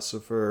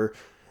philosopher.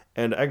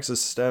 And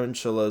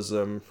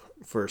existentialism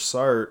for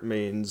Sartre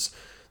means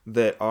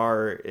that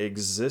our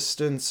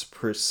existence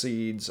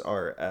precedes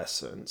our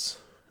essence.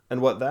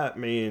 And what that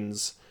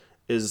means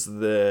is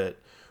that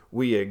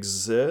we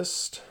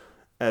exist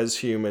as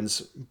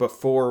humans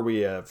before we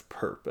have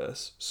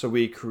purpose. So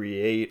we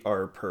create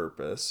our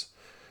purpose.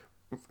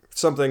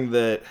 Something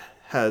that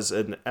has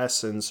an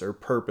essence or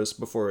purpose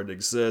before it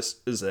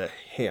exists is a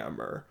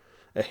hammer.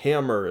 A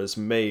hammer is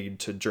made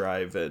to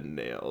drive in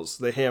nails.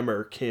 The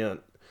hammer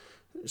can't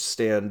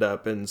stand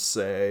up and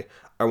say,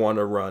 I want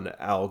to run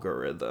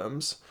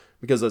algorithms,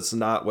 because that's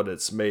not what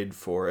it's made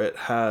for. It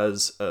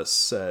has a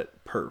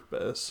set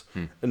purpose.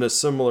 In a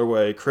similar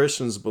way,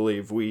 Christians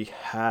believe we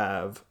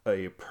have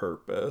a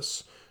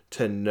purpose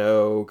to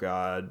know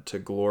God, to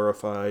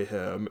glorify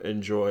him,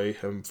 enjoy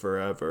him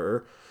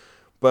forever.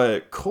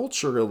 But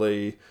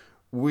culturally,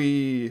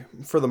 we,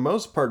 for the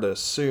most part,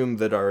 assume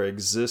that our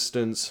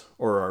existence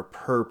or our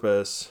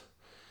purpose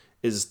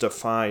is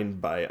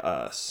defined by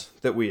us,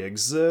 that we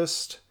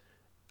exist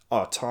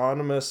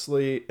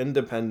autonomously,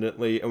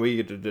 independently, and we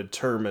get to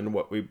determine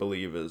what we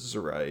believe is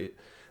right.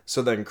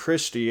 So then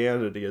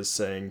Christianity is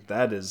saying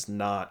that is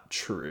not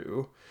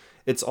true.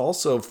 It's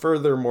also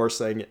furthermore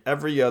saying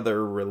every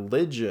other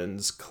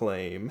religion's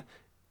claim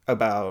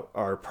about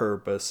our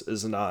purpose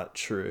is not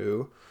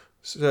true.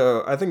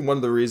 So I think one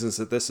of the reasons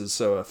that this is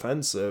so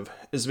offensive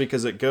is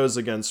because it goes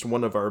against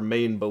one of our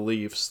main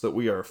beliefs that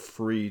we are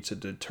free to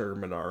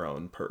determine our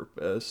own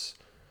purpose.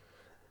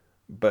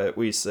 But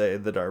we say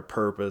that our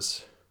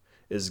purpose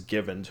is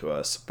given to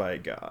us by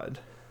God.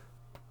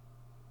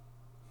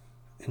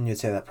 And you'd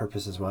say that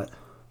purpose is what?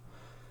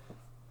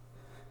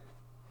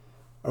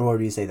 Or what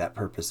would you say that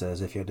purpose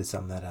is if you had to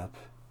sum that up?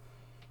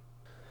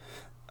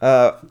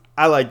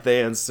 I like the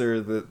answer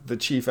that the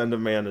chief end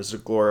of man is to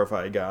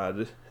glorify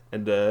God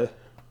and to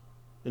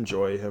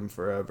enjoy him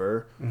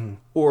forever. Mm-hmm.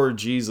 Or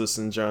Jesus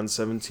in John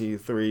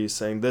 17:3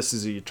 saying, "This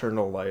is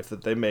eternal life,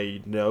 that they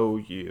may know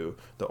you,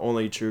 the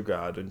only true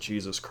God, and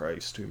Jesus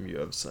Christ whom you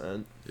have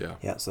sent." Yeah.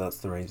 Yeah, so that's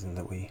the reason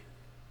that we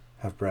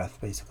have breath,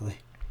 basically.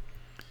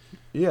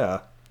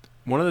 Yeah.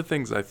 One of the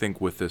things I think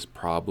with this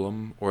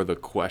problem or the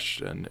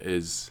question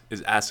is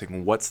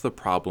asking what's the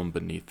problem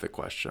beneath the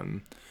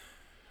question.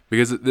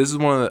 Because this is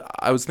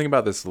I was thinking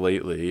about this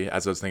lately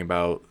as I was thinking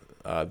about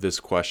this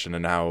question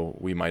and how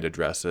we might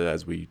address it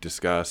as we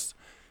discussed.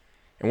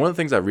 And one of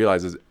the things I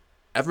realized is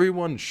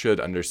everyone should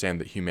understand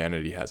that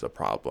humanity has a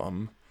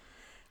problem.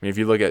 I mean, if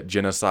you look at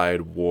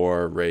genocide,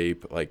 war,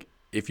 rape, like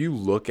if you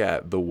look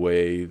at the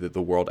way that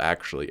the world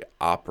actually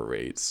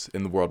operates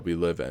in the world we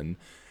live in,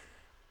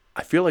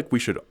 I feel like we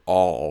should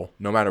all,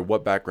 no matter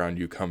what background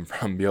you come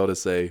from, be able to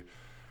say,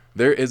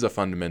 there is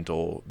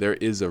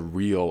a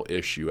real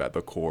issue at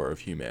the core of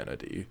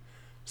humanity.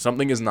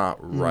 Something is not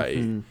right.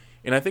 Mm-hmm.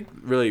 And I think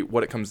really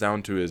what it comes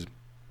down to is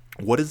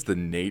what is the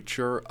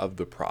nature of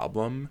the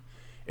problem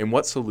and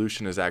what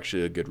solution is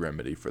actually a good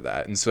remedy for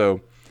that. And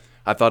so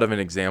I thought of an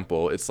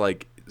example. It's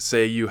like,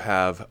 say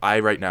I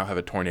right now have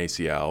a torn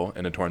ACL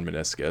and a torn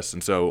meniscus.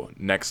 And so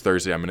next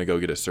Thursday, I'm going to go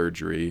get a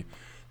surgery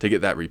to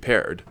get that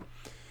repaired.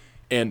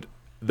 And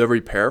the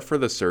repair for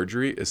the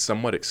surgery is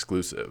somewhat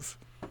exclusive.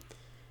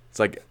 It's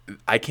like,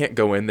 I can't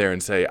go in there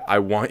and say, I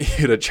want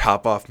you to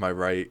chop off my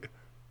right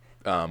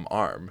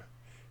arm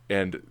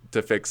and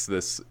to fix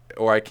this.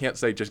 Or I can't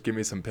say, just give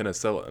me some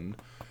penicillin.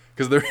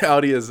 Because the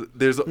reality is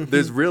there's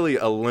really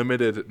a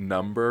limited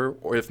number,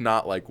 or if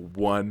not like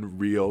one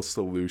real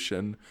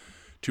solution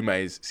to my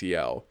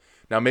ACL.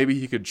 Now, maybe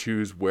he could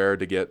choose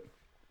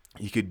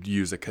he could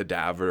use a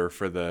cadaver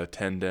for the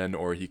tendon,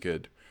 or he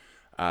could,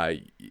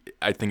 I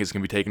think it's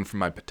going to be taken from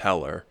my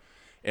patellar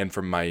and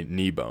from my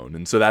knee bone.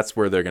 And so that's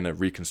where they're going to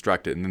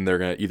reconstruct it. And then they're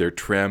going to either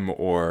trim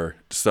or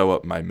sew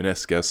up my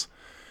meniscus.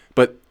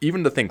 But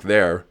even to think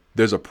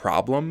there's a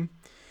problem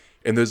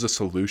and there's a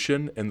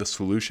solution, and the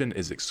solution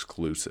is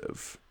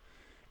exclusive.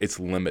 It's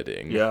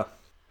limiting. Yeah.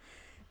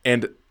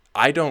 And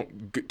I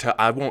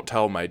won't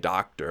tell my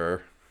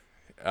doctor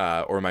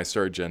or my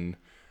surgeon,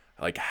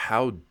 like,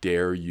 how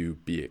dare you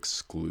be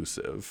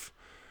exclusive?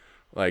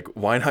 Like,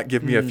 why not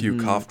give me a few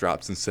cough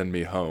drops and send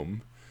me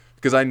home?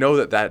 Because I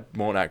know that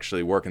won't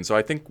actually work. And so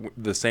I think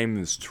the same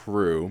is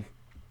true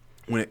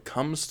when it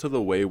comes to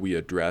the way we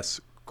address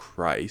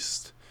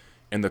Christ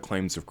and the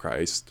claims of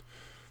Christ.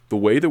 The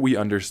way that we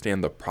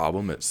understand the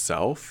problem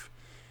itself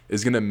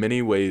is going to in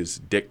many ways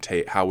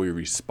dictate how we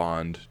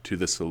respond to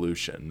the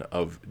solution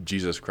of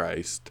Jesus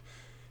Christ,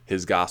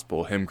 his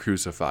gospel, him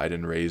crucified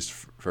and raised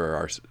for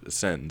our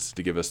sins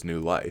to give us new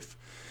life.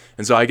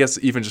 And so I guess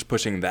even just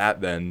pushing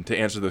that then to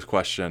answer this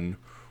question,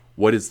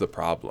 what is the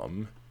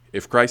problem?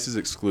 If Christ is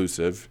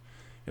exclusive,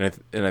 and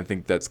I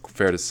think that's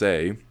fair to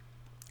say,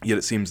 yet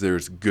it seems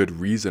there's good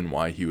reason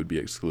why he would be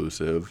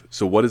exclusive.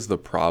 So what is the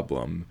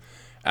problem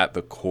at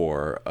the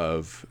core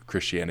of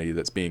Christianity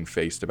that's being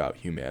faced about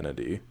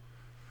humanity?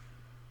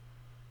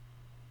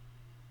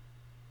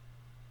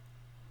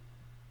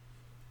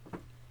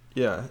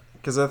 Yeah,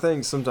 because I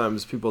think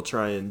sometimes people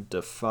try and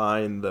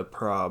define the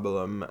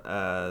problem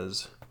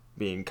as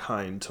being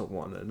kind to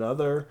one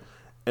another.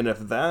 And if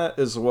that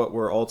is what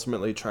we're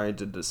ultimately trying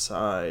to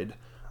decide,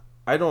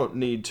 I don't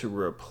need to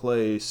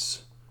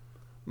replace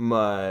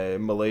my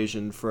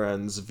Malaysian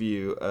friend's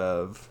view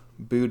of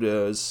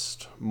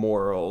Buddhist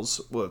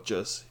morals with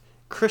just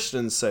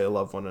Christians say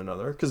love one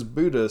another, because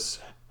Buddhists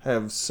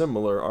have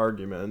similar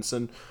arguments.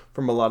 And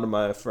from a lot of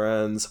my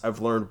friends,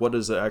 I've learned what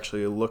does it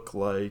actually look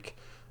like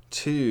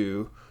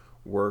to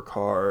work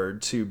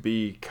hard, to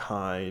be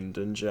kind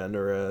and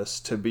generous,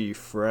 to be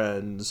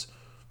friends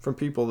from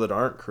people that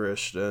aren't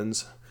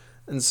Christians.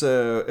 And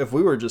so if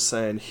we were just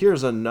saying,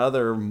 here's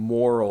another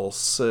moral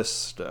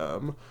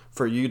system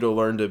for you to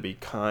learn to be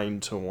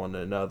kind to one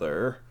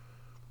another,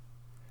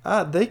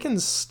 they can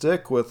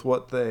stick with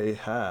what they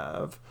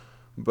have,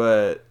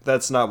 but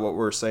that's not what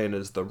we're saying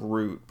is the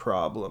root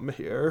problem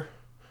here.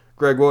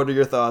 Greg, what are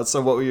your thoughts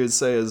on what we would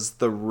say is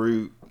the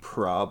root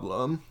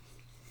problem?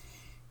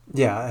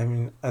 Yeah, I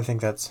mean, I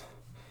think that's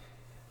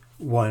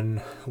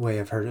one way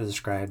I've heard it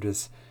described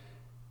is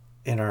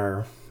in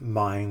our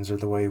minds, or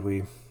the way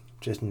we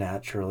just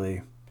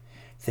naturally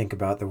think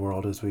about the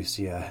world, as we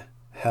see a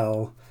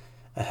hell,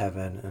 a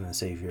heaven, and a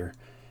savior.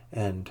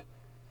 And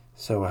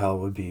so hell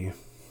would be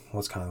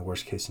what's kind of the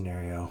worst case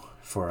scenario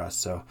for us.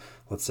 So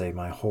let's say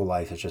my whole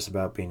life is just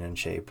about being in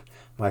shape.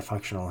 My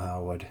functional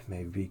hell would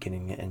maybe be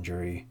getting an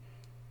injury,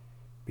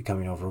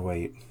 becoming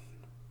overweight,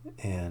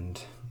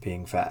 and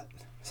being fat.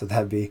 So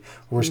that'd be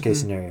worst case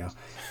scenario.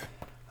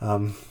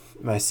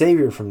 My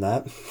savior from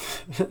that,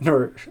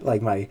 or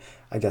like my,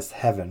 I guess,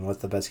 heaven,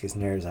 what's the best case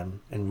scenario is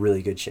I'm in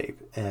really good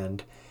shape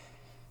and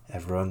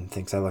everyone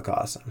thinks I look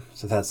awesome.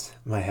 So that's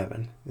my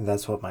heaven.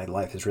 That's what my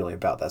life is really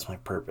about. That's my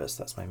purpose.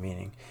 That's my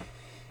meaning.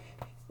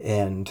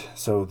 And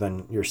so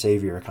then your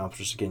savior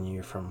accomplishes getting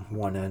you from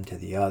one end to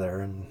the other,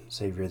 and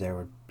savior there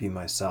would be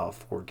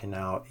myself, working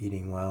out,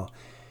 eating well,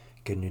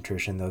 good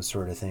nutrition, those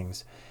sort of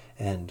things.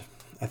 And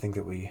I think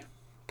that we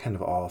kind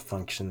of all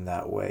function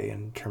that way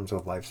in terms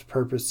of life's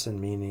purpose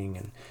and meaning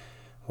and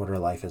what our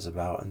life is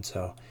about. And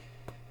so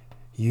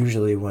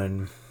usually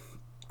when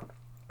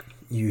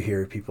you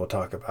hear people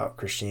talk about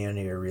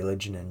Christianity or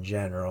religion in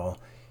general,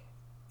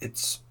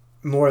 it's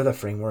more of the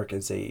framework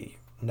is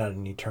not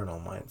an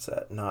eternal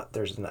mindset, not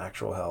there's an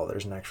actual hell,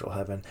 there's an actual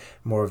heaven.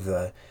 More of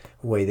the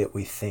way that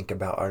we think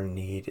about our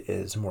need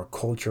is more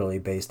culturally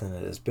based than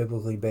it is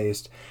biblically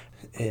based.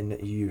 And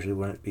you usually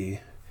wouldn't be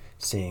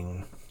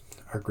seeing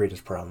our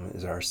greatest problem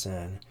is our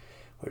sin,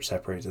 which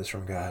separates us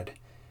from God,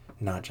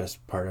 not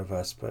just part of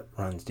us, but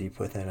runs deep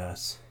within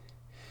us.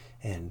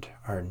 And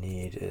our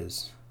need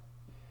is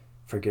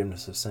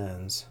forgiveness of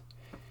sins.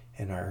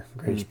 And our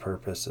greatest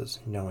purpose is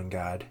knowing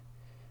God,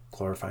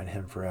 glorifying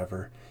Him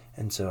forever.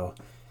 And so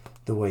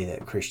the way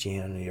that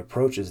Christianity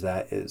approaches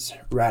that is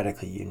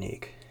radically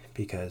unique,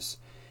 because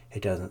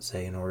it doesn't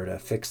say in order to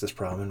fix this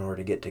problem, in order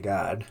to get to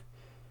God,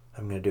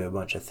 I'm going to do a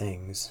bunch of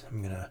things.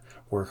 I'm going to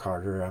work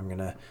harder. I'm going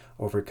to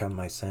overcome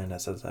my sin. It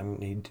says I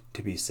need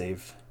to be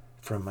saved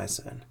from my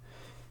sin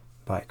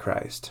by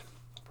Christ.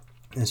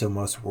 And so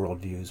most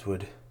worldviews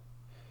would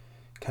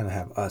kind of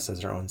have us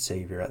as our own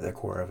savior at the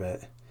core of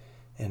it,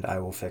 and I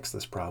will fix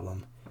this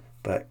problem.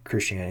 But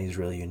Christianity is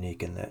really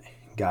unique in that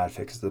God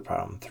fixes the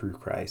problem through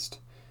Christ,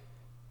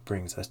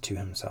 brings us to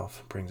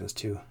Himself, brings us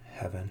to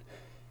heaven.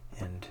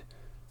 And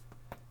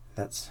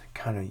that's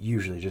kind of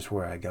usually just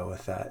where I go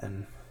with that.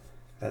 And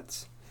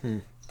that's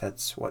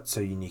what's so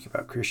unique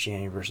about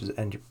Christianity versus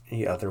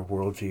any other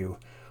worldview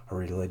or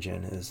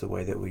religion, is the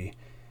way that we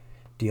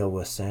deal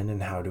with sin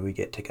and how do we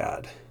get to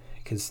God.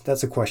 Because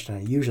that's a question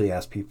I usually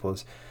ask people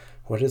is,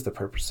 what is the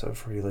purpose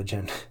of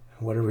religion?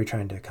 What are we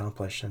trying to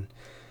accomplish? And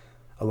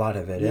a lot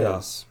of it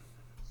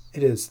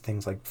is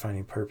things like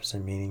finding purpose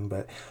and meaning,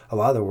 but a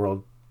lot of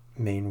the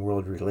main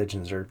world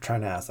religions are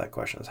trying to ask that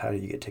question, is how do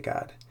you get to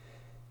God?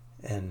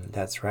 And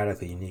that's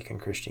radically unique in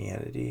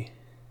Christianity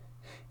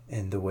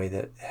in the way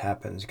that it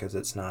happens, because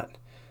it's not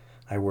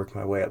I work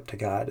my way up to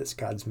God, it's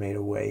God's made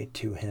a way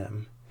to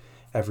Him.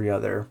 Every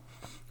other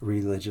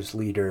religious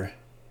leader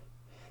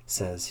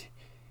says,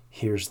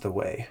 here's the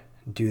way,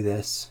 do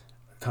this,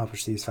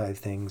 accomplish these 5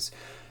 things,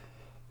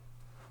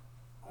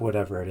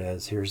 whatever it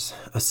is, here's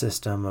a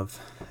system of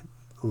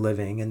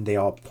living, and they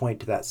all point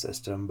to that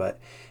system. But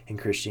in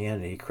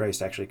Christianity,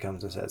 Christ actually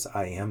comes and says,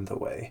 I am the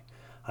way,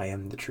 I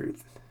am the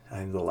truth, I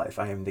am the life,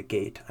 I am the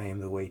gate, I am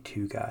the way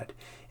to God.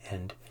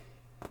 And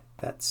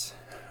that's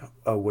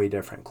a way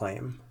different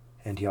claim.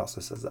 And He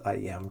also says, I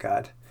am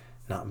God.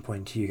 Not I'm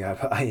pointing to you, God,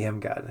 but I am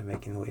God. I'm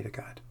making the way to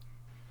God.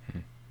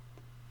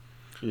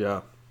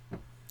 Yeah.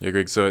 Yeah,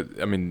 Greg. So,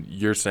 I mean,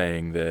 you're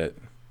saying that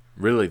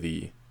really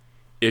the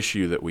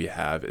issue that we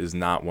have is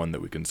not one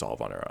that we can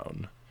solve on our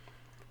own.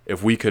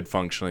 If we could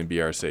functionally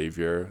be our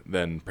savior,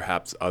 then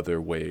perhaps other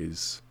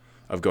ways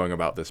of going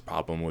about this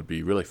problem would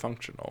be really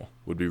functional,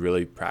 would be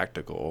really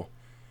practical.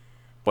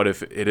 But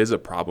if it is a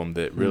problem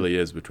that really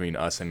is between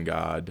us and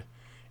God,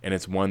 and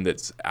it's one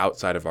that's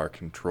outside of our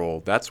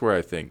control, that's where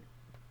I think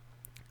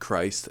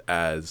Christ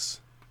as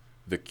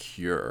the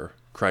cure,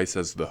 Christ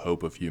as the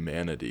hope of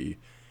humanity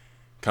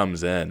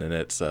comes in. And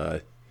it's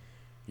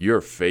you're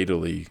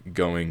fatally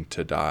going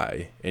to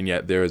die, and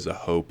yet there is a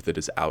hope that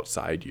is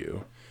outside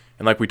you.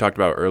 And like we talked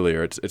about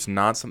earlier, it's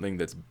not something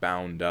that's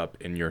bound up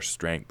in your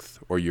strength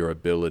or your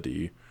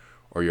ability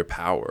or your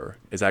power.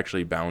 It's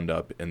actually bound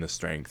up in the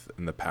strength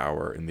and the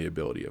power and the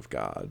ability of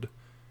God.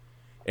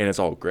 And it's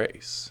all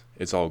grace.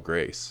 It's all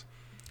grace.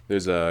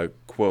 There's a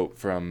quote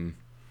from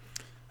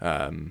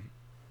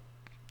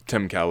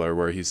Tim Keller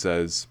where he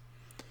says,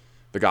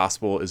 the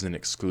gospel is an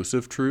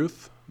exclusive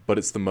truth, but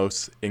it's the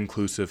most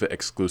inclusive,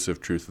 exclusive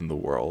truth in the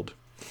world.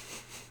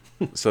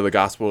 So the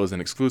gospel is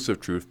an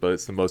exclusive truth, but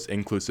it's the most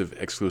inclusive,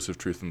 exclusive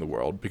truth in the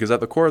world. Because at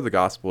the core of the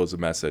gospel is a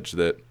message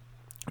that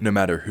no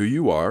matter who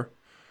you are,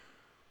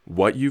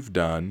 what you've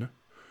done,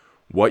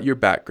 what your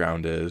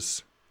background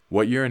is,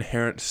 what your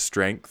inherent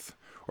strength,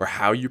 or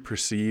how you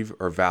perceive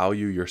or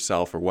value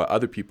yourself, or what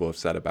other people have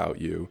said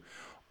about you,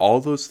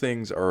 all those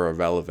things are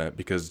irrelevant,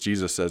 because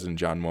Jesus says in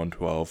John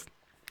 1:12,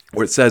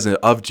 where it says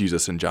of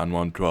Jesus in John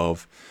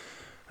 1:12,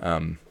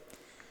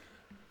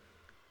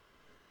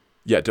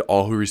 yet to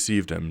all who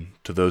received him,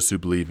 to those who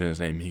believe in his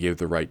name, he gave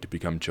the right to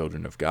become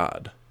children of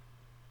God.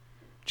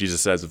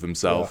 Jesus says of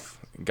himself,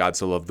 God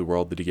so loved the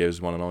world that he gave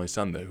his one and only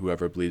Son, that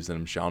whoever believes in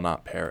him shall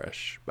not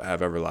perish, but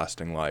have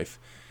everlasting life.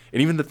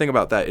 And even to think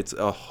about that, it's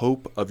a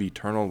hope of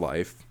eternal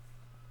life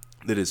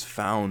that is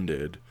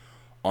founded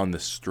on the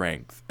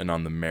strength and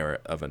on the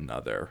merit of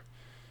another.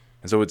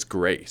 And so it's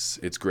grace.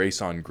 It's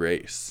grace on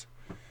grace.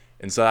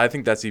 And so I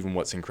think that's even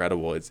what's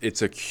incredible.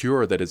 It's a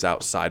cure that is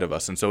outside of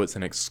us. And so it's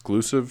an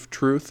exclusive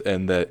truth,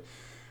 and that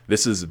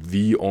this is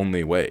the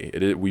only way.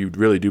 We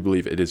really do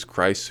believe it is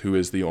Christ who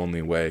is the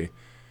only way.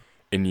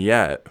 And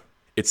yet,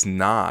 it's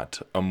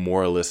not a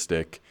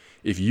moralistic,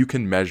 if you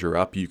can measure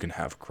up, you can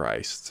have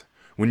Christ.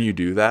 When you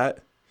do that,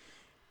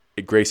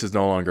 grace is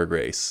no longer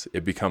grace.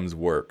 It becomes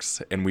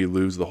works, and we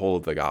lose the whole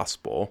of the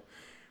gospel.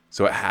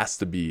 So it has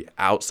to be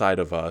outside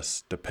of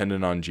us,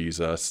 dependent on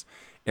Jesus,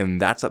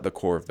 and that's at the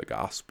core of the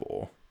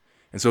gospel.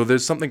 And so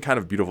there's something kind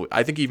of beautiful.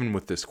 I think even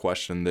with this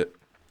question that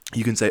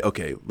you can say,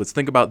 okay, let's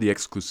think about the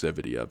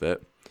exclusivity of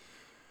it,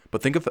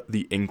 but think of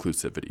the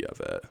inclusivity of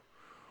it.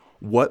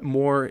 What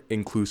more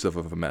inclusive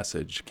of a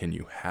message can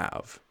you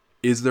have?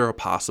 Is there a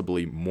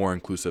possibly more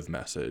inclusive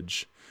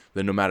message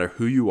that no matter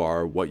who you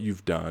are, what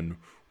you've done,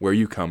 where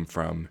you come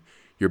from,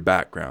 your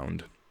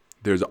background,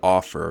 there's an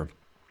offer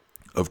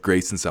of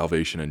grace and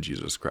salvation in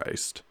Jesus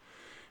Christ?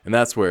 And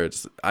that's where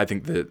I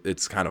think that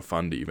it's kind of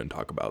fun to even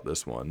talk about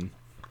this one.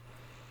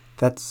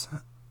 That's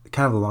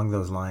kind of along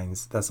those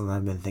lines. That's something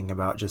I've been thinking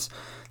about, just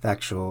the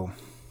actual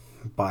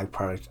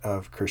byproduct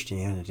of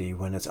Christianity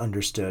when it's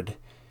understood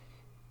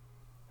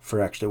for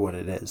actually what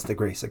it is, the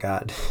grace of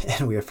God.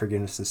 And we have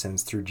forgiveness of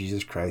sins through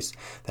Jesus Christ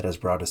that has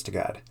brought us to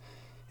God.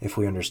 If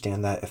we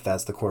understand that, if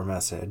that's the core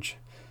message,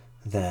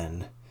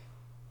 then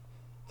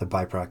the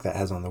byproduct that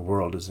has on the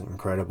world is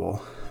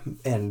incredible.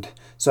 And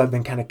so I've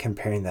been kind of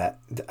comparing that.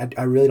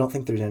 I really don't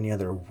think there's any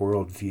other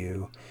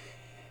worldview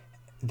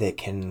that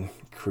can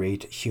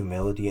create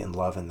humility and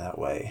love in that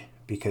way,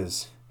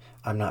 because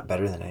I'm not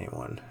better than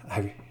anyone.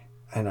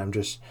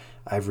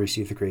 I've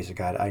received the grace of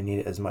God. I need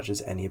it as much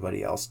as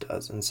anybody else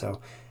does. And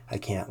so I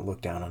can't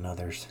look down on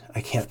others.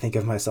 I can't think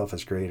of myself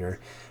as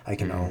greater. I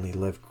can only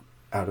live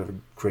out of a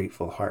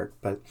grateful heart.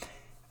 But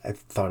I've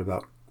thought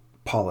about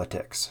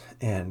politics,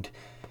 and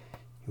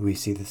we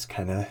see this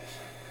kind of,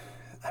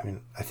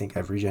 I think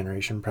every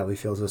generation probably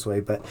feels this way,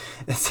 but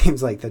it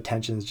seems like the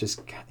tensions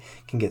just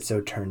can get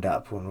so turned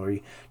up when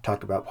we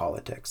talk about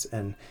politics,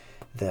 and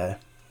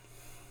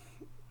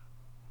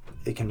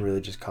it can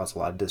really just cause a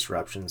lot of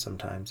disruption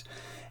sometimes.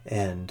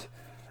 And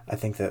I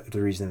think that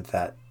the reason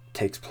that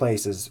takes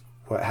place is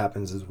what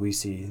happens is we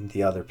see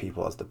the other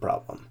people as the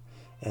problem.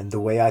 And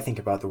the way I think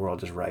about the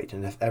world is right.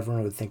 And if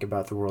everyone would think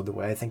about the world the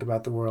way I think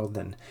about the world,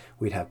 then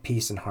we'd have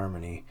peace and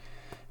harmony.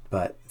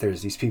 But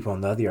there's these people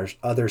on the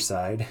other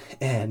side,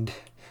 and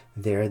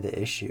they're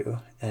the issue.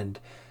 And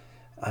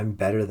I'm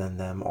better than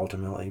them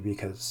ultimately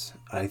because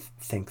I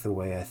think the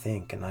way I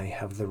think, and I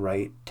have the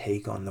right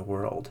take on the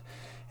world.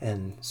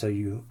 And so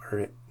you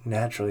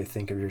naturally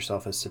think of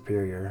yourself as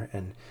superior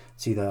and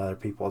see the other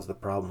people as the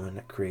problem, and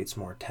it creates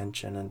more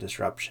tension and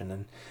disruption.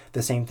 And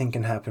the same thing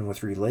can happen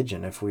with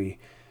religion if we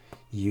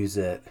use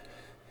it,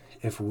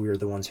 if we're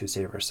the ones who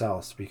save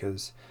ourselves,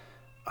 because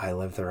I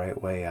live the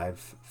right way,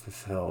 I've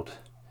fulfilled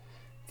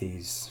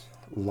these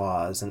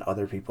laws and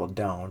other people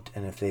don't,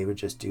 and if they would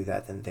just do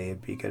that, then they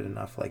would be good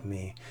enough like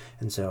me.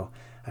 And so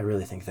I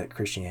really think that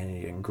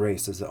Christianity and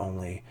grace is the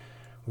only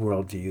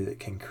worldview that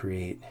can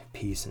create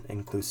peace and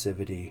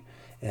inclusivity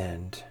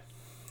and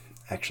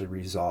actually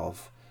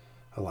resolve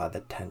a lot of the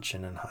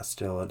tension and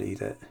hostility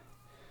that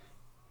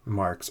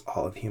marks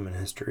all of human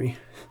history.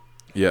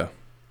 Yeah.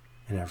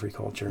 In every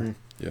culture.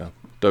 Yeah.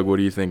 Doug, what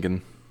are you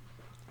thinking?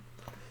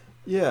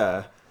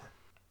 Yeah.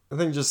 I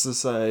think just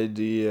this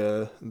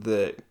idea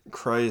that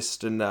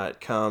Christ did not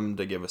come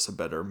to give us a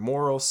better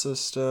moral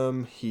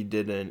system. He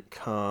didn't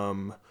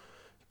come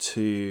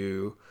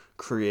to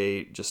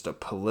create just a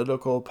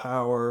political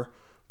power,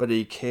 but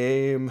he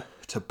came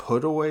to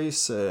put away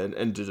sin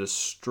and to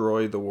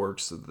destroy the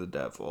works of the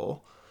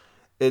devil.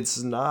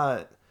 It's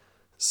not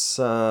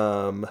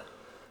some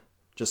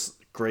just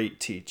great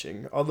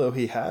teaching, although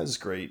he has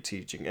great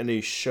teaching, and he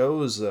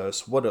shows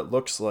us what it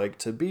looks like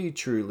to be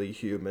truly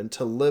human,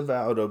 to live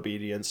out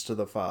obedience to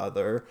the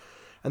Father,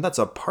 and that's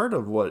a part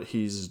of what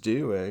he's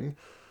doing.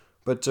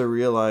 But to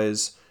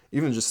realize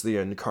even just the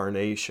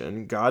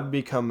incarnation, God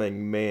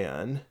becoming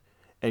man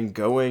and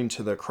going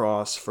to the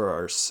cross for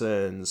our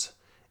sins,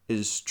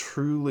 is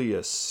truly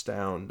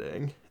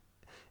astounding.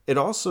 It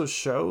also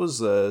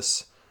shows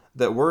us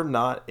that we're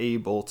not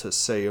able to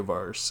save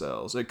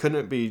ourselves. It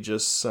couldn't be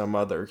just some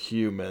other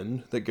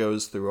human that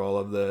goes through all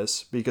of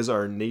this, because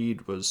our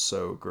need was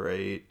so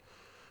great.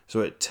 So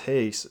it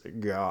takes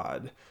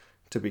God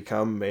to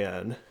become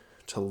man,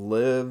 to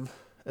live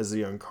as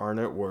the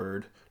incarnate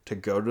Word, to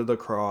go to the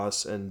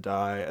cross and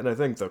die. And I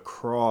think the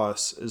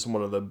cross is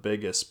one of the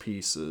biggest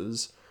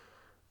pieces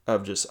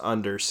of just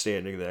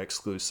understanding the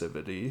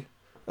exclusivity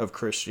of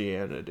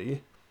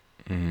Christianity.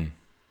 Mm-hmm.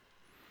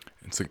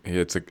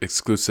 It's an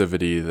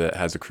exclusivity that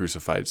has a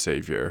crucified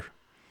Savior,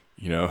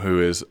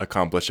 who is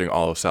accomplishing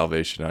all of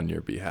salvation on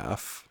your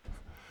behalf.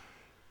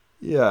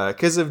 Yeah,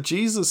 because if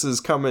Jesus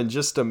is coming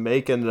just to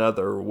make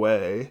another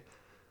way,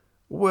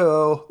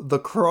 well, the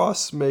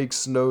cross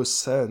makes no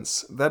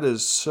sense. That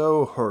is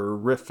so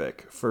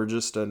horrific for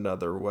just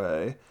another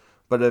way.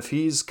 But if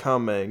he's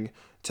coming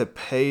to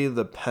pay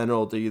the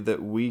penalty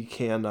that we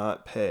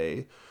cannot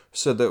pay,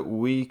 so that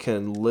we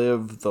can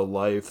live the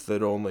life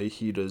that only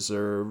he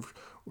deserved,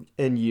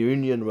 in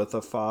union with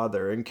the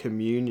Father, in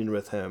communion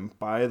with him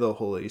by the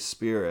Holy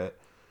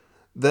Spirit,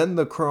 then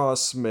the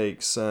cross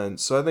makes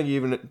sense. So I think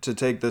even to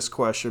take this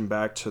question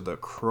back to the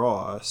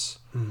cross,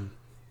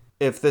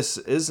 if this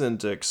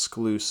isn't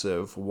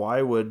exclusive,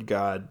 why would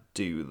God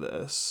do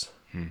this?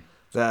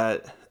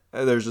 That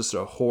there's just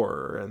a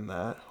horror in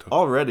that.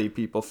 Already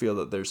people feel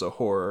that there's a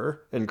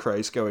horror in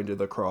Christ going to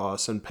the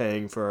cross and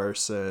paying for our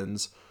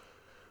sins.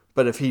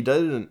 But if he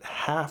didn't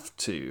have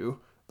to,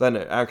 then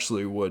it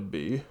actually would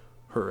be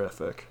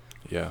horrific.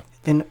 Yeah.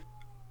 And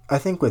I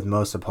think with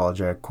most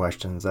apologetic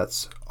questions,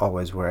 that's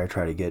always where I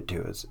try to get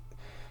to, is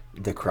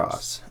the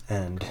cross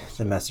and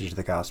the message of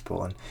the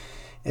gospel. And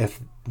if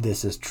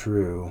this is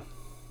true,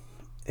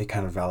 it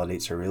kind of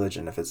validates our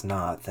religion. If it's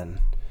not, then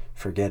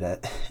forget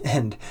it.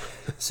 And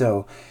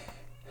so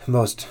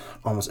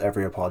almost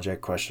every apologetic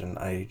question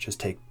I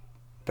just take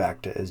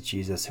back to, is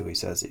Jesus who he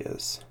says he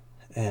is?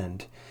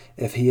 And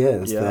if he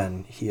is,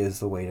 then he is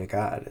the way to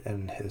God,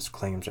 and his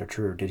claims are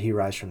true. Did he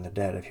rise from the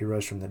dead? If he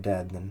rose from the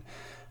dead, then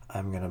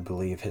I'm going to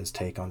believe his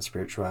take on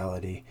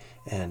spirituality,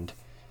 and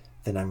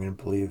then I'm going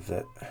to believe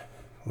that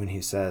when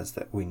he says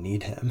that we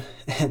need him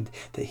and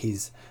that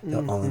he's the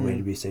only way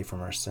to be saved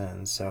from our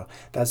sins. So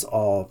that's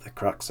all the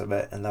crux of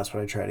it, and that's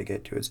what I try to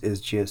get to, is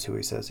Jesus who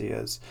he says he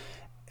is?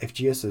 If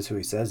Jesus is who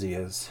he says he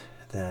is,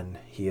 then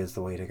he is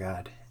the way to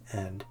God.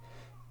 And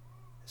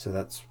so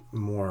that's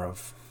more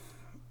of,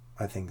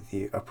 I think,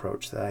 the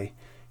approach that I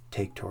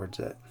take towards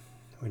it.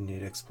 We need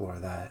to explore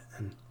that,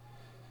 and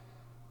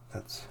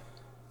that's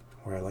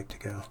where I like to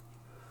go.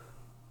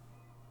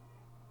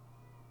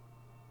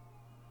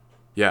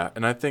 Yeah,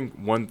 and I think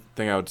one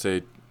thing I would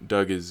say,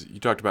 Doug, is you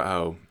talked about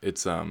how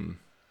it's,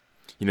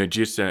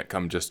 Jesus didn't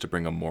come just to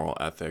bring a moral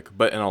ethic,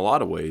 but in a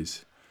lot of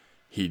ways,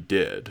 he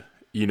did,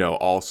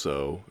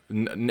 also,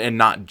 and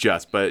not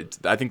just, but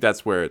I think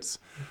that's where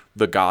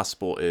the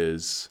gospel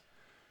is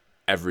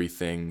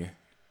everything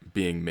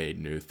being made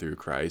new through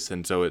Christ.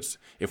 And so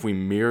if we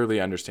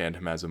merely understand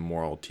him as a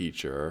moral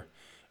teacher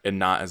and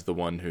not as the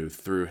one who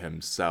through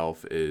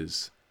himself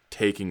is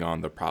taking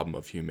on the problem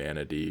of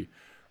humanity,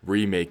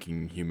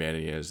 remaking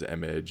humanity in his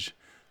image,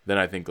 then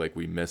I think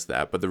we miss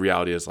that. But the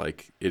reality is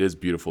it is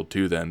beautiful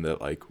too then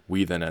that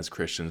we then as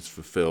Christians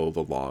fulfill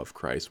the law of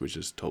Christ, which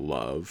is to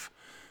love.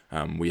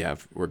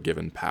 We're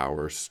given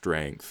power,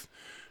 strength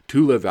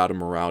to live out a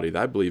morality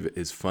that I believe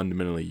is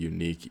fundamentally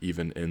unique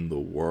even in the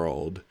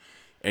world,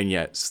 and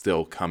yet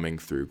still coming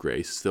through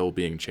grace, still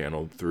being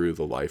channeled through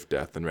the life,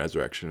 death, and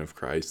resurrection of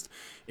Christ,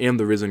 and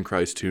the risen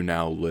Christ who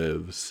now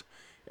lives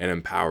and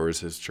empowers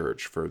his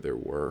church for their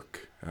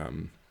work,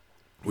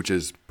 which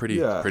is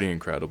pretty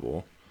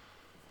incredible.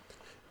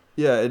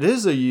 Yeah, it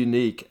is a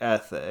unique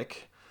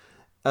ethic.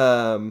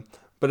 But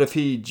if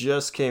he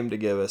just came to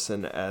give us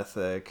an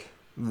ethic,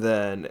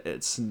 then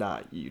it's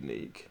not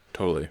unique.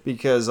 Totally.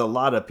 Because a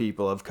lot of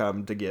people have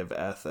come to give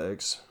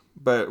ethics.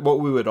 But what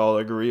we would all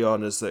agree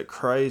on is that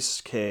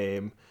Christ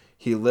came,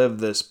 he lived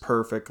this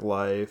perfect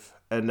life,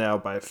 and now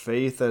by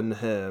faith in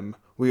him,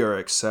 we are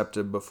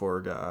accepted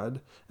before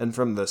God. And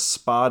from the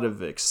spot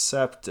of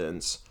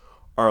acceptance,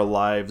 our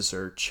lives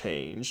are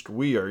changed.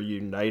 We are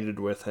united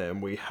with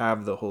him. We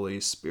have the Holy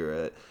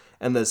Spirit.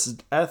 And this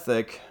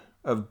ethic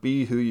of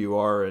be who you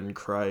are in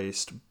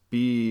Christ,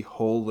 be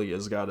holy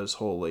as God is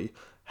holy,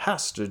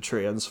 has to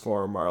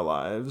transform our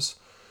lives.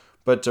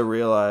 But to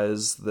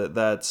realize that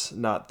that's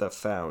not the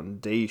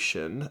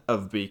foundation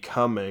of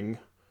becoming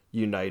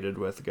united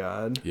with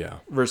God. Yeah.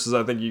 Versus,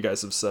 I think you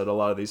guys have said, a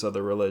lot of these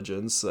other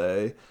religions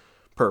say,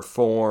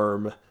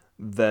 perform,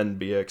 then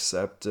be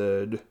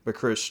accepted. But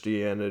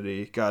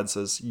Christianity, God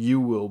says, you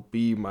will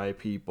be my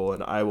people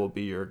and I will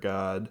be your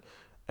God.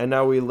 And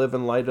now we live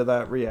in light of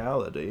that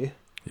reality.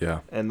 Yeah.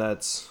 And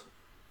that's,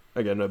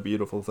 again, a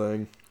beautiful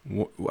thing.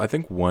 I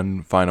think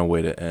one final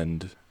way to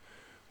end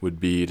would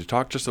be to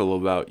talk just a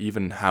little about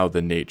even how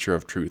the nature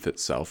of truth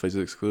itself is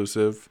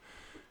exclusive.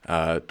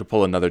 To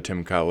pull another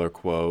Tim Keller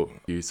quote,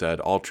 he said,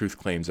 all truth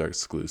claims are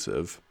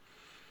exclusive.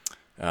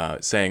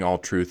 Saying all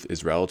truth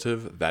is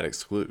relative, that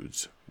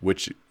excludes.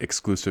 Which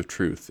exclusive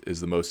truth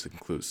is the most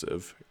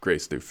inclusive?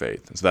 Grace through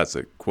faith. And so that's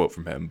a quote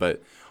from him.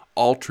 But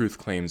all truth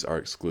claims are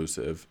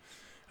exclusive.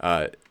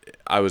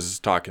 I was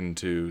talking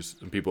to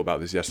some people about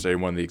this yesterday.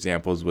 One of the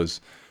examples was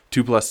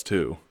 2 +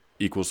 2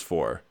 =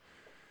 4.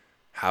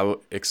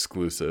 How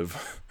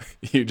exclusive.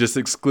 You just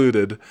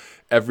excluded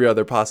every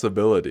other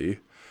possibility.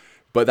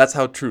 But that's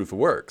how truth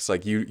works.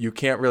 You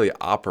can't really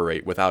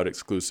operate without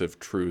exclusive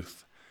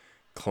truth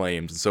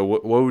claims. So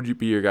what would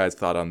be your guys'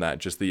 thought on that?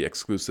 Just the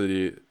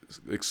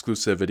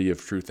exclusivity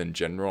of truth in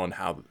general, and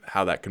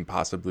how that can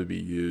possibly be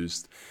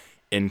used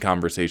in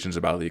conversations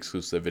about the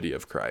exclusivity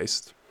of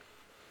Christ.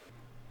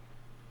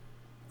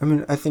 I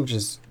mean, I think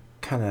just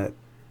kind of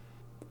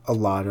a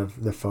lot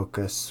of the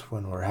focus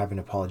when we're having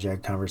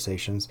apologetic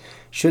conversations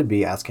should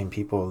be asking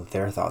people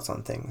their thoughts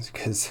on things,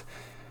 because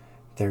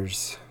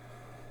there's,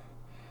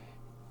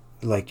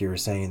 like you were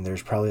saying,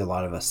 there's probably a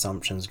lot of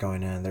assumptions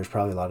going in. There's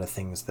probably a lot of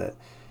things that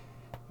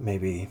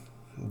maybe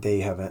they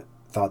haven't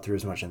thought through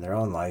as much in their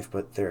own life,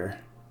 but they're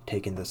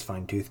taking this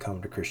fine-tooth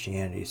comb to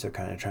Christianity, so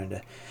kind of trying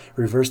to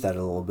reverse that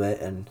a little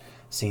bit and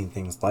seeing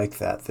things like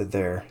that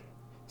they're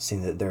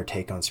seeing that their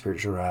take on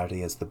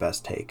spirituality is the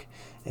best take,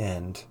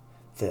 and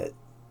that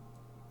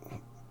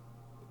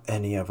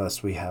any of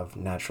us, we have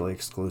naturally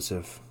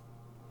exclusive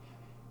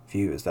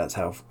views. That's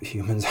how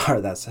humans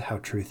are. That's how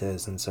truth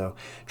is. And so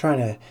trying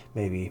to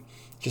maybe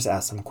just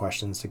ask some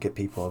questions to get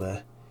people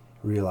to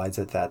realize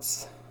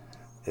that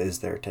is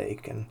their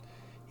take. And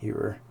you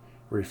were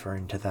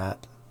referring to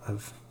that,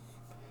 of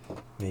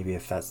maybe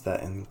if that's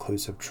that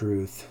inclusive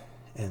truth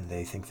and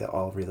they think that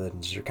all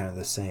religions are kind of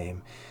the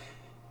same,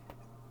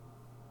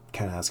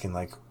 kind of asking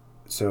like,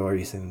 so are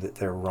you saying that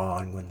they're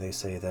wrong when they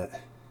say that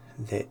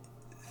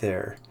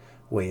their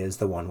way is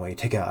the one way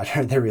to God,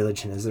 or their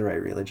religion is the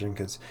right religion,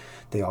 because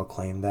they all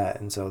claim that,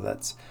 and so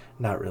that's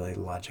not really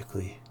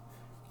logically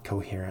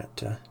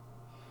coherent.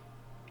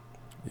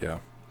 Yeah.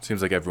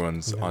 Seems like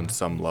everyone's on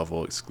some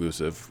level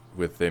exclusive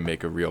with they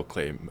make a real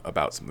claim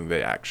about something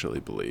they actually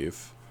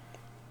believe.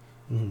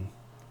 Mm-hmm.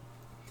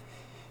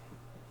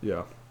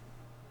 Yeah.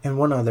 And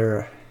one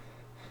other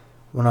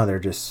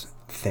just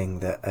thing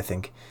that I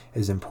think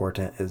is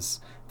important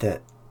is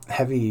that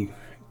heavy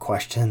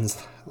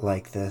questions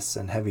like this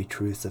and heavy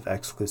truths of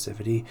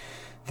exclusivity,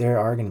 there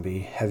are going to be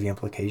heavy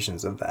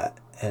implications of that.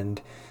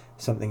 And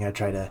something I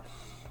try to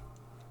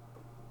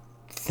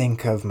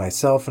think of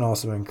myself and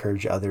also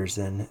encourage others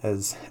in,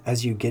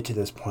 as you get to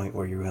this point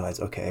where you realize,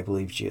 okay, I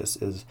believe Jesus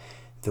is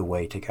the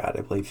way to God.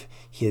 I believe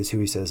he is who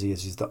he says he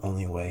is. He's the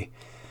only way.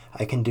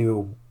 I can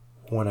do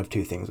one of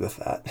two things with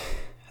that.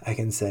 I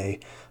can say,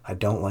 I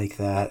don't like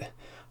that.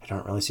 I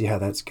don't really see how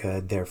that's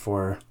good.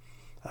 Therefore,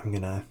 I'm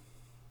going to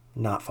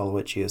not follow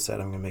what Jesus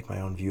said. I'm going to make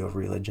my own view of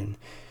religion,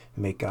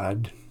 make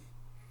God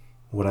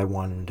what I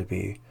want him to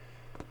be.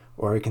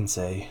 Or I can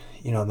say,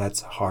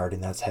 that's hard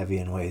and that's heavy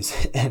in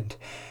ways. And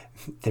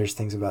there's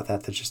things about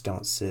that just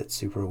don't sit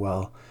super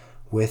well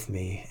with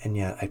me. And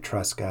yet I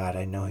trust God.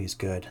 I know he's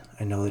good.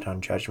 I know that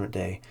on Judgment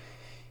Day,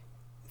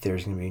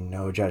 there's going to be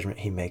no judgment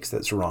he makes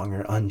that's wrong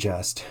or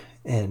unjust.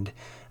 And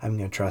I'm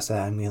going to trust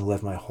that. I'm going to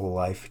live my whole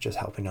life just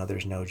helping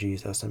others know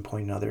Jesus and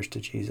pointing others to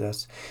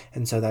Jesus.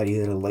 And so that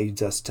either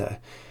leads us to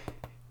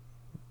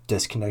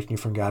disconnecting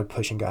from God,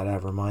 pushing God out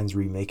of our minds,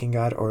 remaking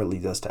God, or it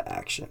leads us to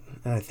action.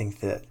 And I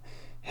think that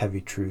heavy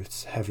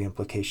truths, heavy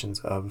implications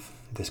of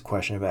this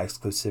question of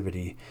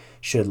exclusivity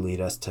should lead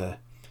us to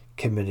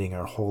committing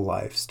our whole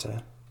lives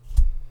to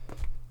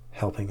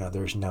helping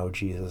others know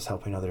Jesus,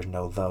 helping others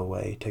know the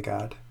way to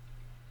God.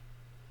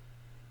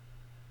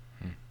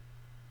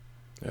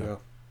 Yeah.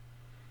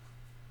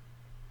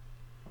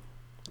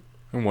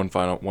 And one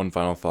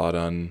final thought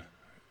on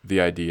the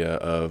idea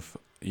of,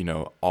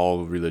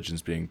 all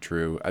religions being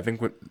true. I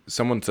think when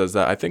someone says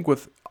that, I think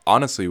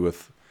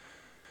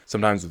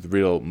sometimes with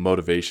real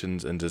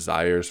motivations and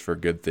desires for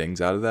good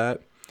things out of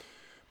that.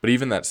 But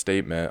even that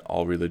statement,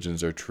 all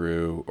religions are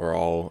true or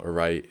all are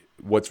right,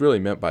 what's really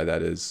meant by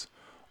that is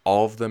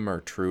all of them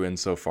are true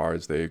insofar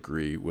as they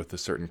agree with a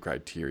certain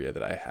criteria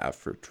that I have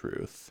for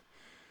truth.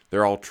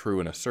 They're all true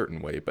in a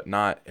certain way, but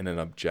not in an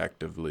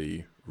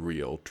objectively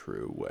real,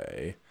 true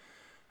way.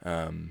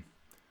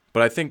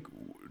 But I think,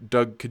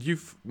 Doug, could you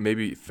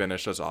maybe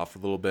finish us off a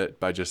little bit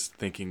by just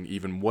thinking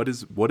even what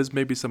is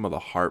maybe some of the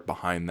heart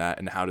behind that,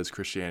 and how does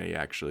Christianity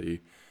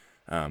actually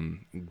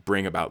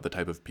bring about the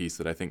type of peace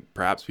that I think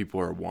perhaps people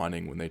are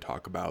wanting when they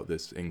talk about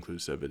this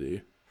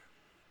inclusivity?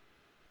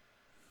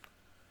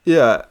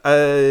 Yeah,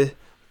 I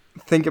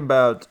think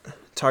about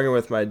talking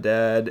with my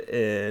dad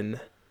in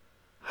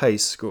high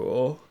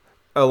school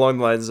along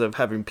the lines of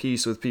having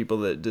peace with people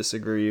that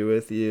disagree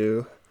with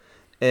you.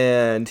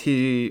 And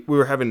we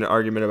were having an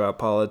argument about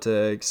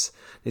politics.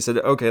 He said,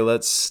 okay,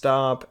 let's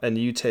stop and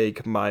you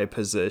take my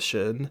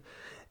position.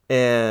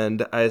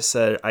 And I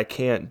said, I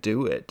can't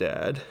do it,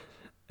 Dad.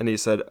 And he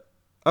said,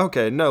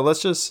 okay, no,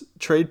 let's just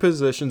trade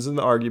positions in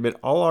the argument.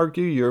 I'll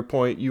argue your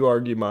point, you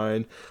argue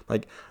mine.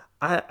 Like,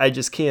 I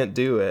just can't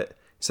do it.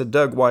 He said,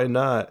 Doug, why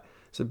not?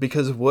 So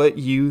because what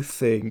you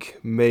think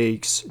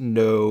makes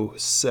no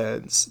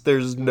sense.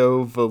 There's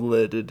no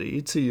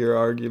validity to your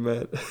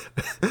argument.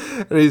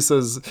 And he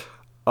says,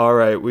 all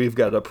right, we've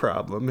got a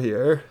problem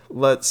here.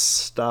 Let's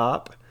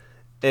stop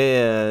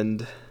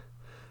and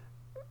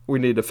we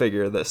need to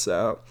figure this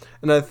out.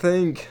 And I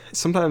think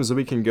sometimes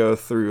we can go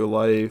through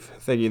life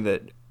thinking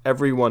that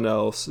everyone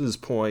else's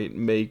point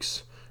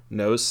makes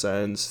no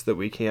sense, that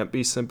we can't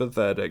be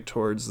sympathetic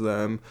towards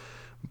them.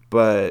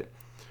 But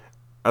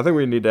I think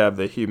we need to have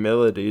the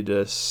humility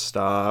to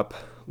stop,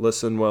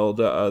 listen well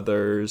to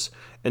others,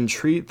 and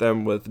treat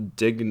them with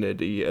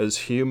dignity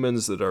as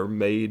humans that are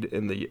made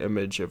in the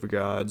image of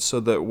God, so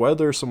that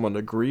whether someone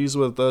agrees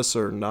with us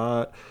or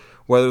not,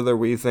 whether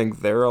we think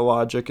their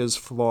logic is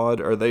flawed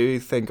or they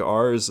think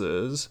ours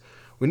is,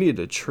 we need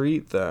to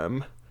treat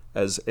them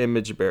as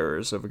image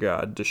bearers of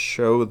God, to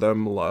show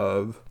them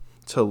love,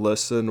 to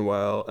listen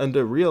well, and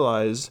to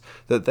realize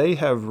that they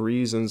have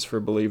reasons for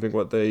believing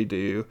what they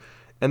do,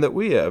 and that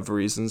we have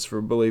reasons for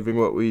believing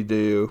what we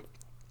do.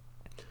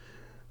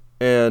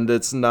 And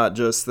it's not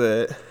just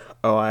that,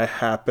 oh, I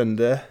happen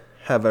to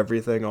have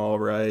everything all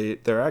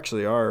right. There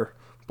actually are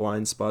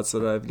blind spots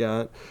that I've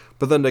got.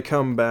 But then to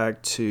come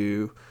back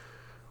to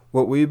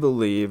what we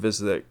believe is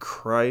that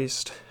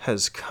Christ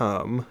has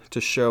come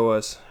to show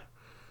us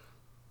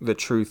the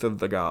truth of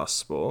the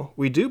gospel.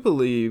 We do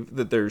believe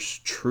that there's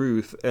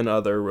truth in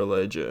other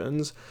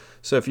religions.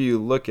 So if you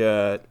look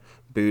at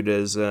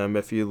Buddhism,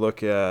 if you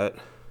look at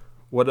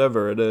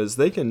whatever it is,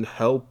 they can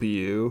help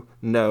you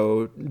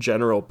know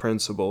general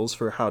principles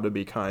for how to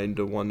be kind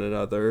to one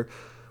another.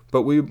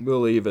 But we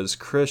believe as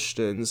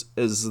Christians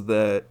is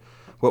that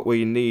what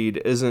we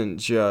need isn't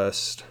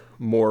just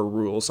more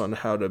rules on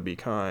how to be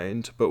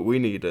kind, but we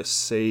need a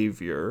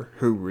Savior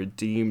who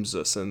redeems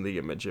us in the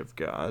image of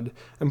God.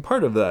 And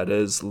part of that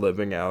is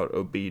living out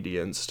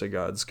obedience to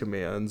God's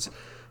commands,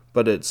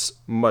 but it's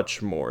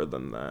much more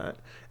than that.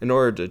 In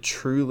order to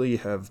truly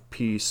have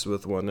peace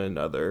with one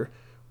another,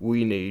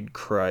 we need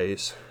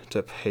Christ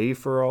to pay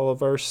for all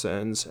of our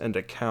sins and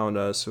to count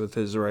us with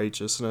his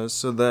righteousness.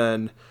 So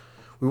then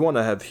we want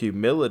to have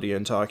humility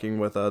in talking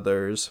with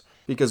others,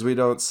 because we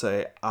don't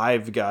say,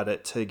 I've got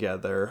it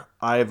together,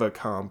 I've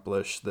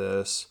accomplished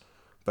this,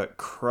 but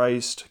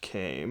Christ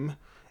came,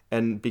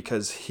 and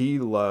because he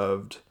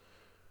loved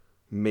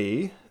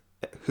me,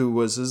 who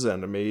was his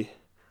enemy,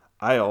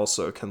 I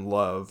also can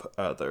love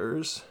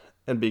others.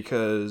 And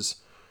because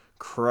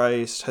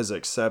Christ has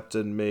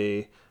accepted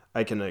me,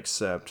 I can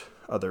accept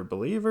other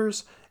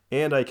believers,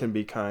 and I can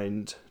be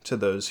kind to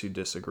those who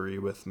disagree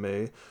with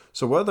me.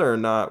 So whether or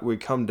not we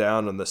come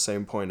down on the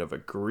same point of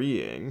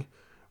agreeing,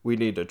 we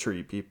need to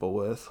treat people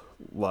with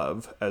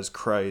love as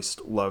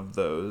Christ loved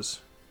those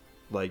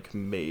like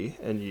me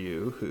and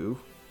you who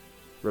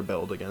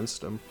rebelled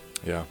against him.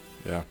 Yeah.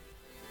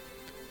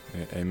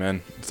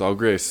 Amen. It's all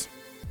grace.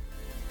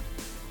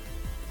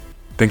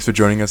 Thanks for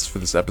joining us for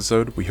this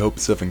episode. We hope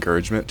it's of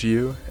encouragement to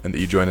you and that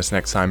you join us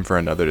next time for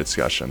another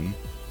discussion.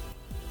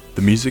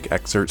 The music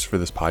excerpts for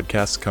this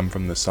podcast come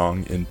from the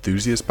song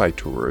Enthusiast by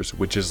Tours,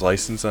 which is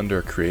licensed under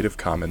a Creative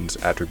Commons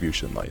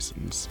Attribution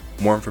license.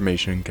 More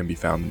information can be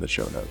found in the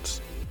show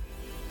notes.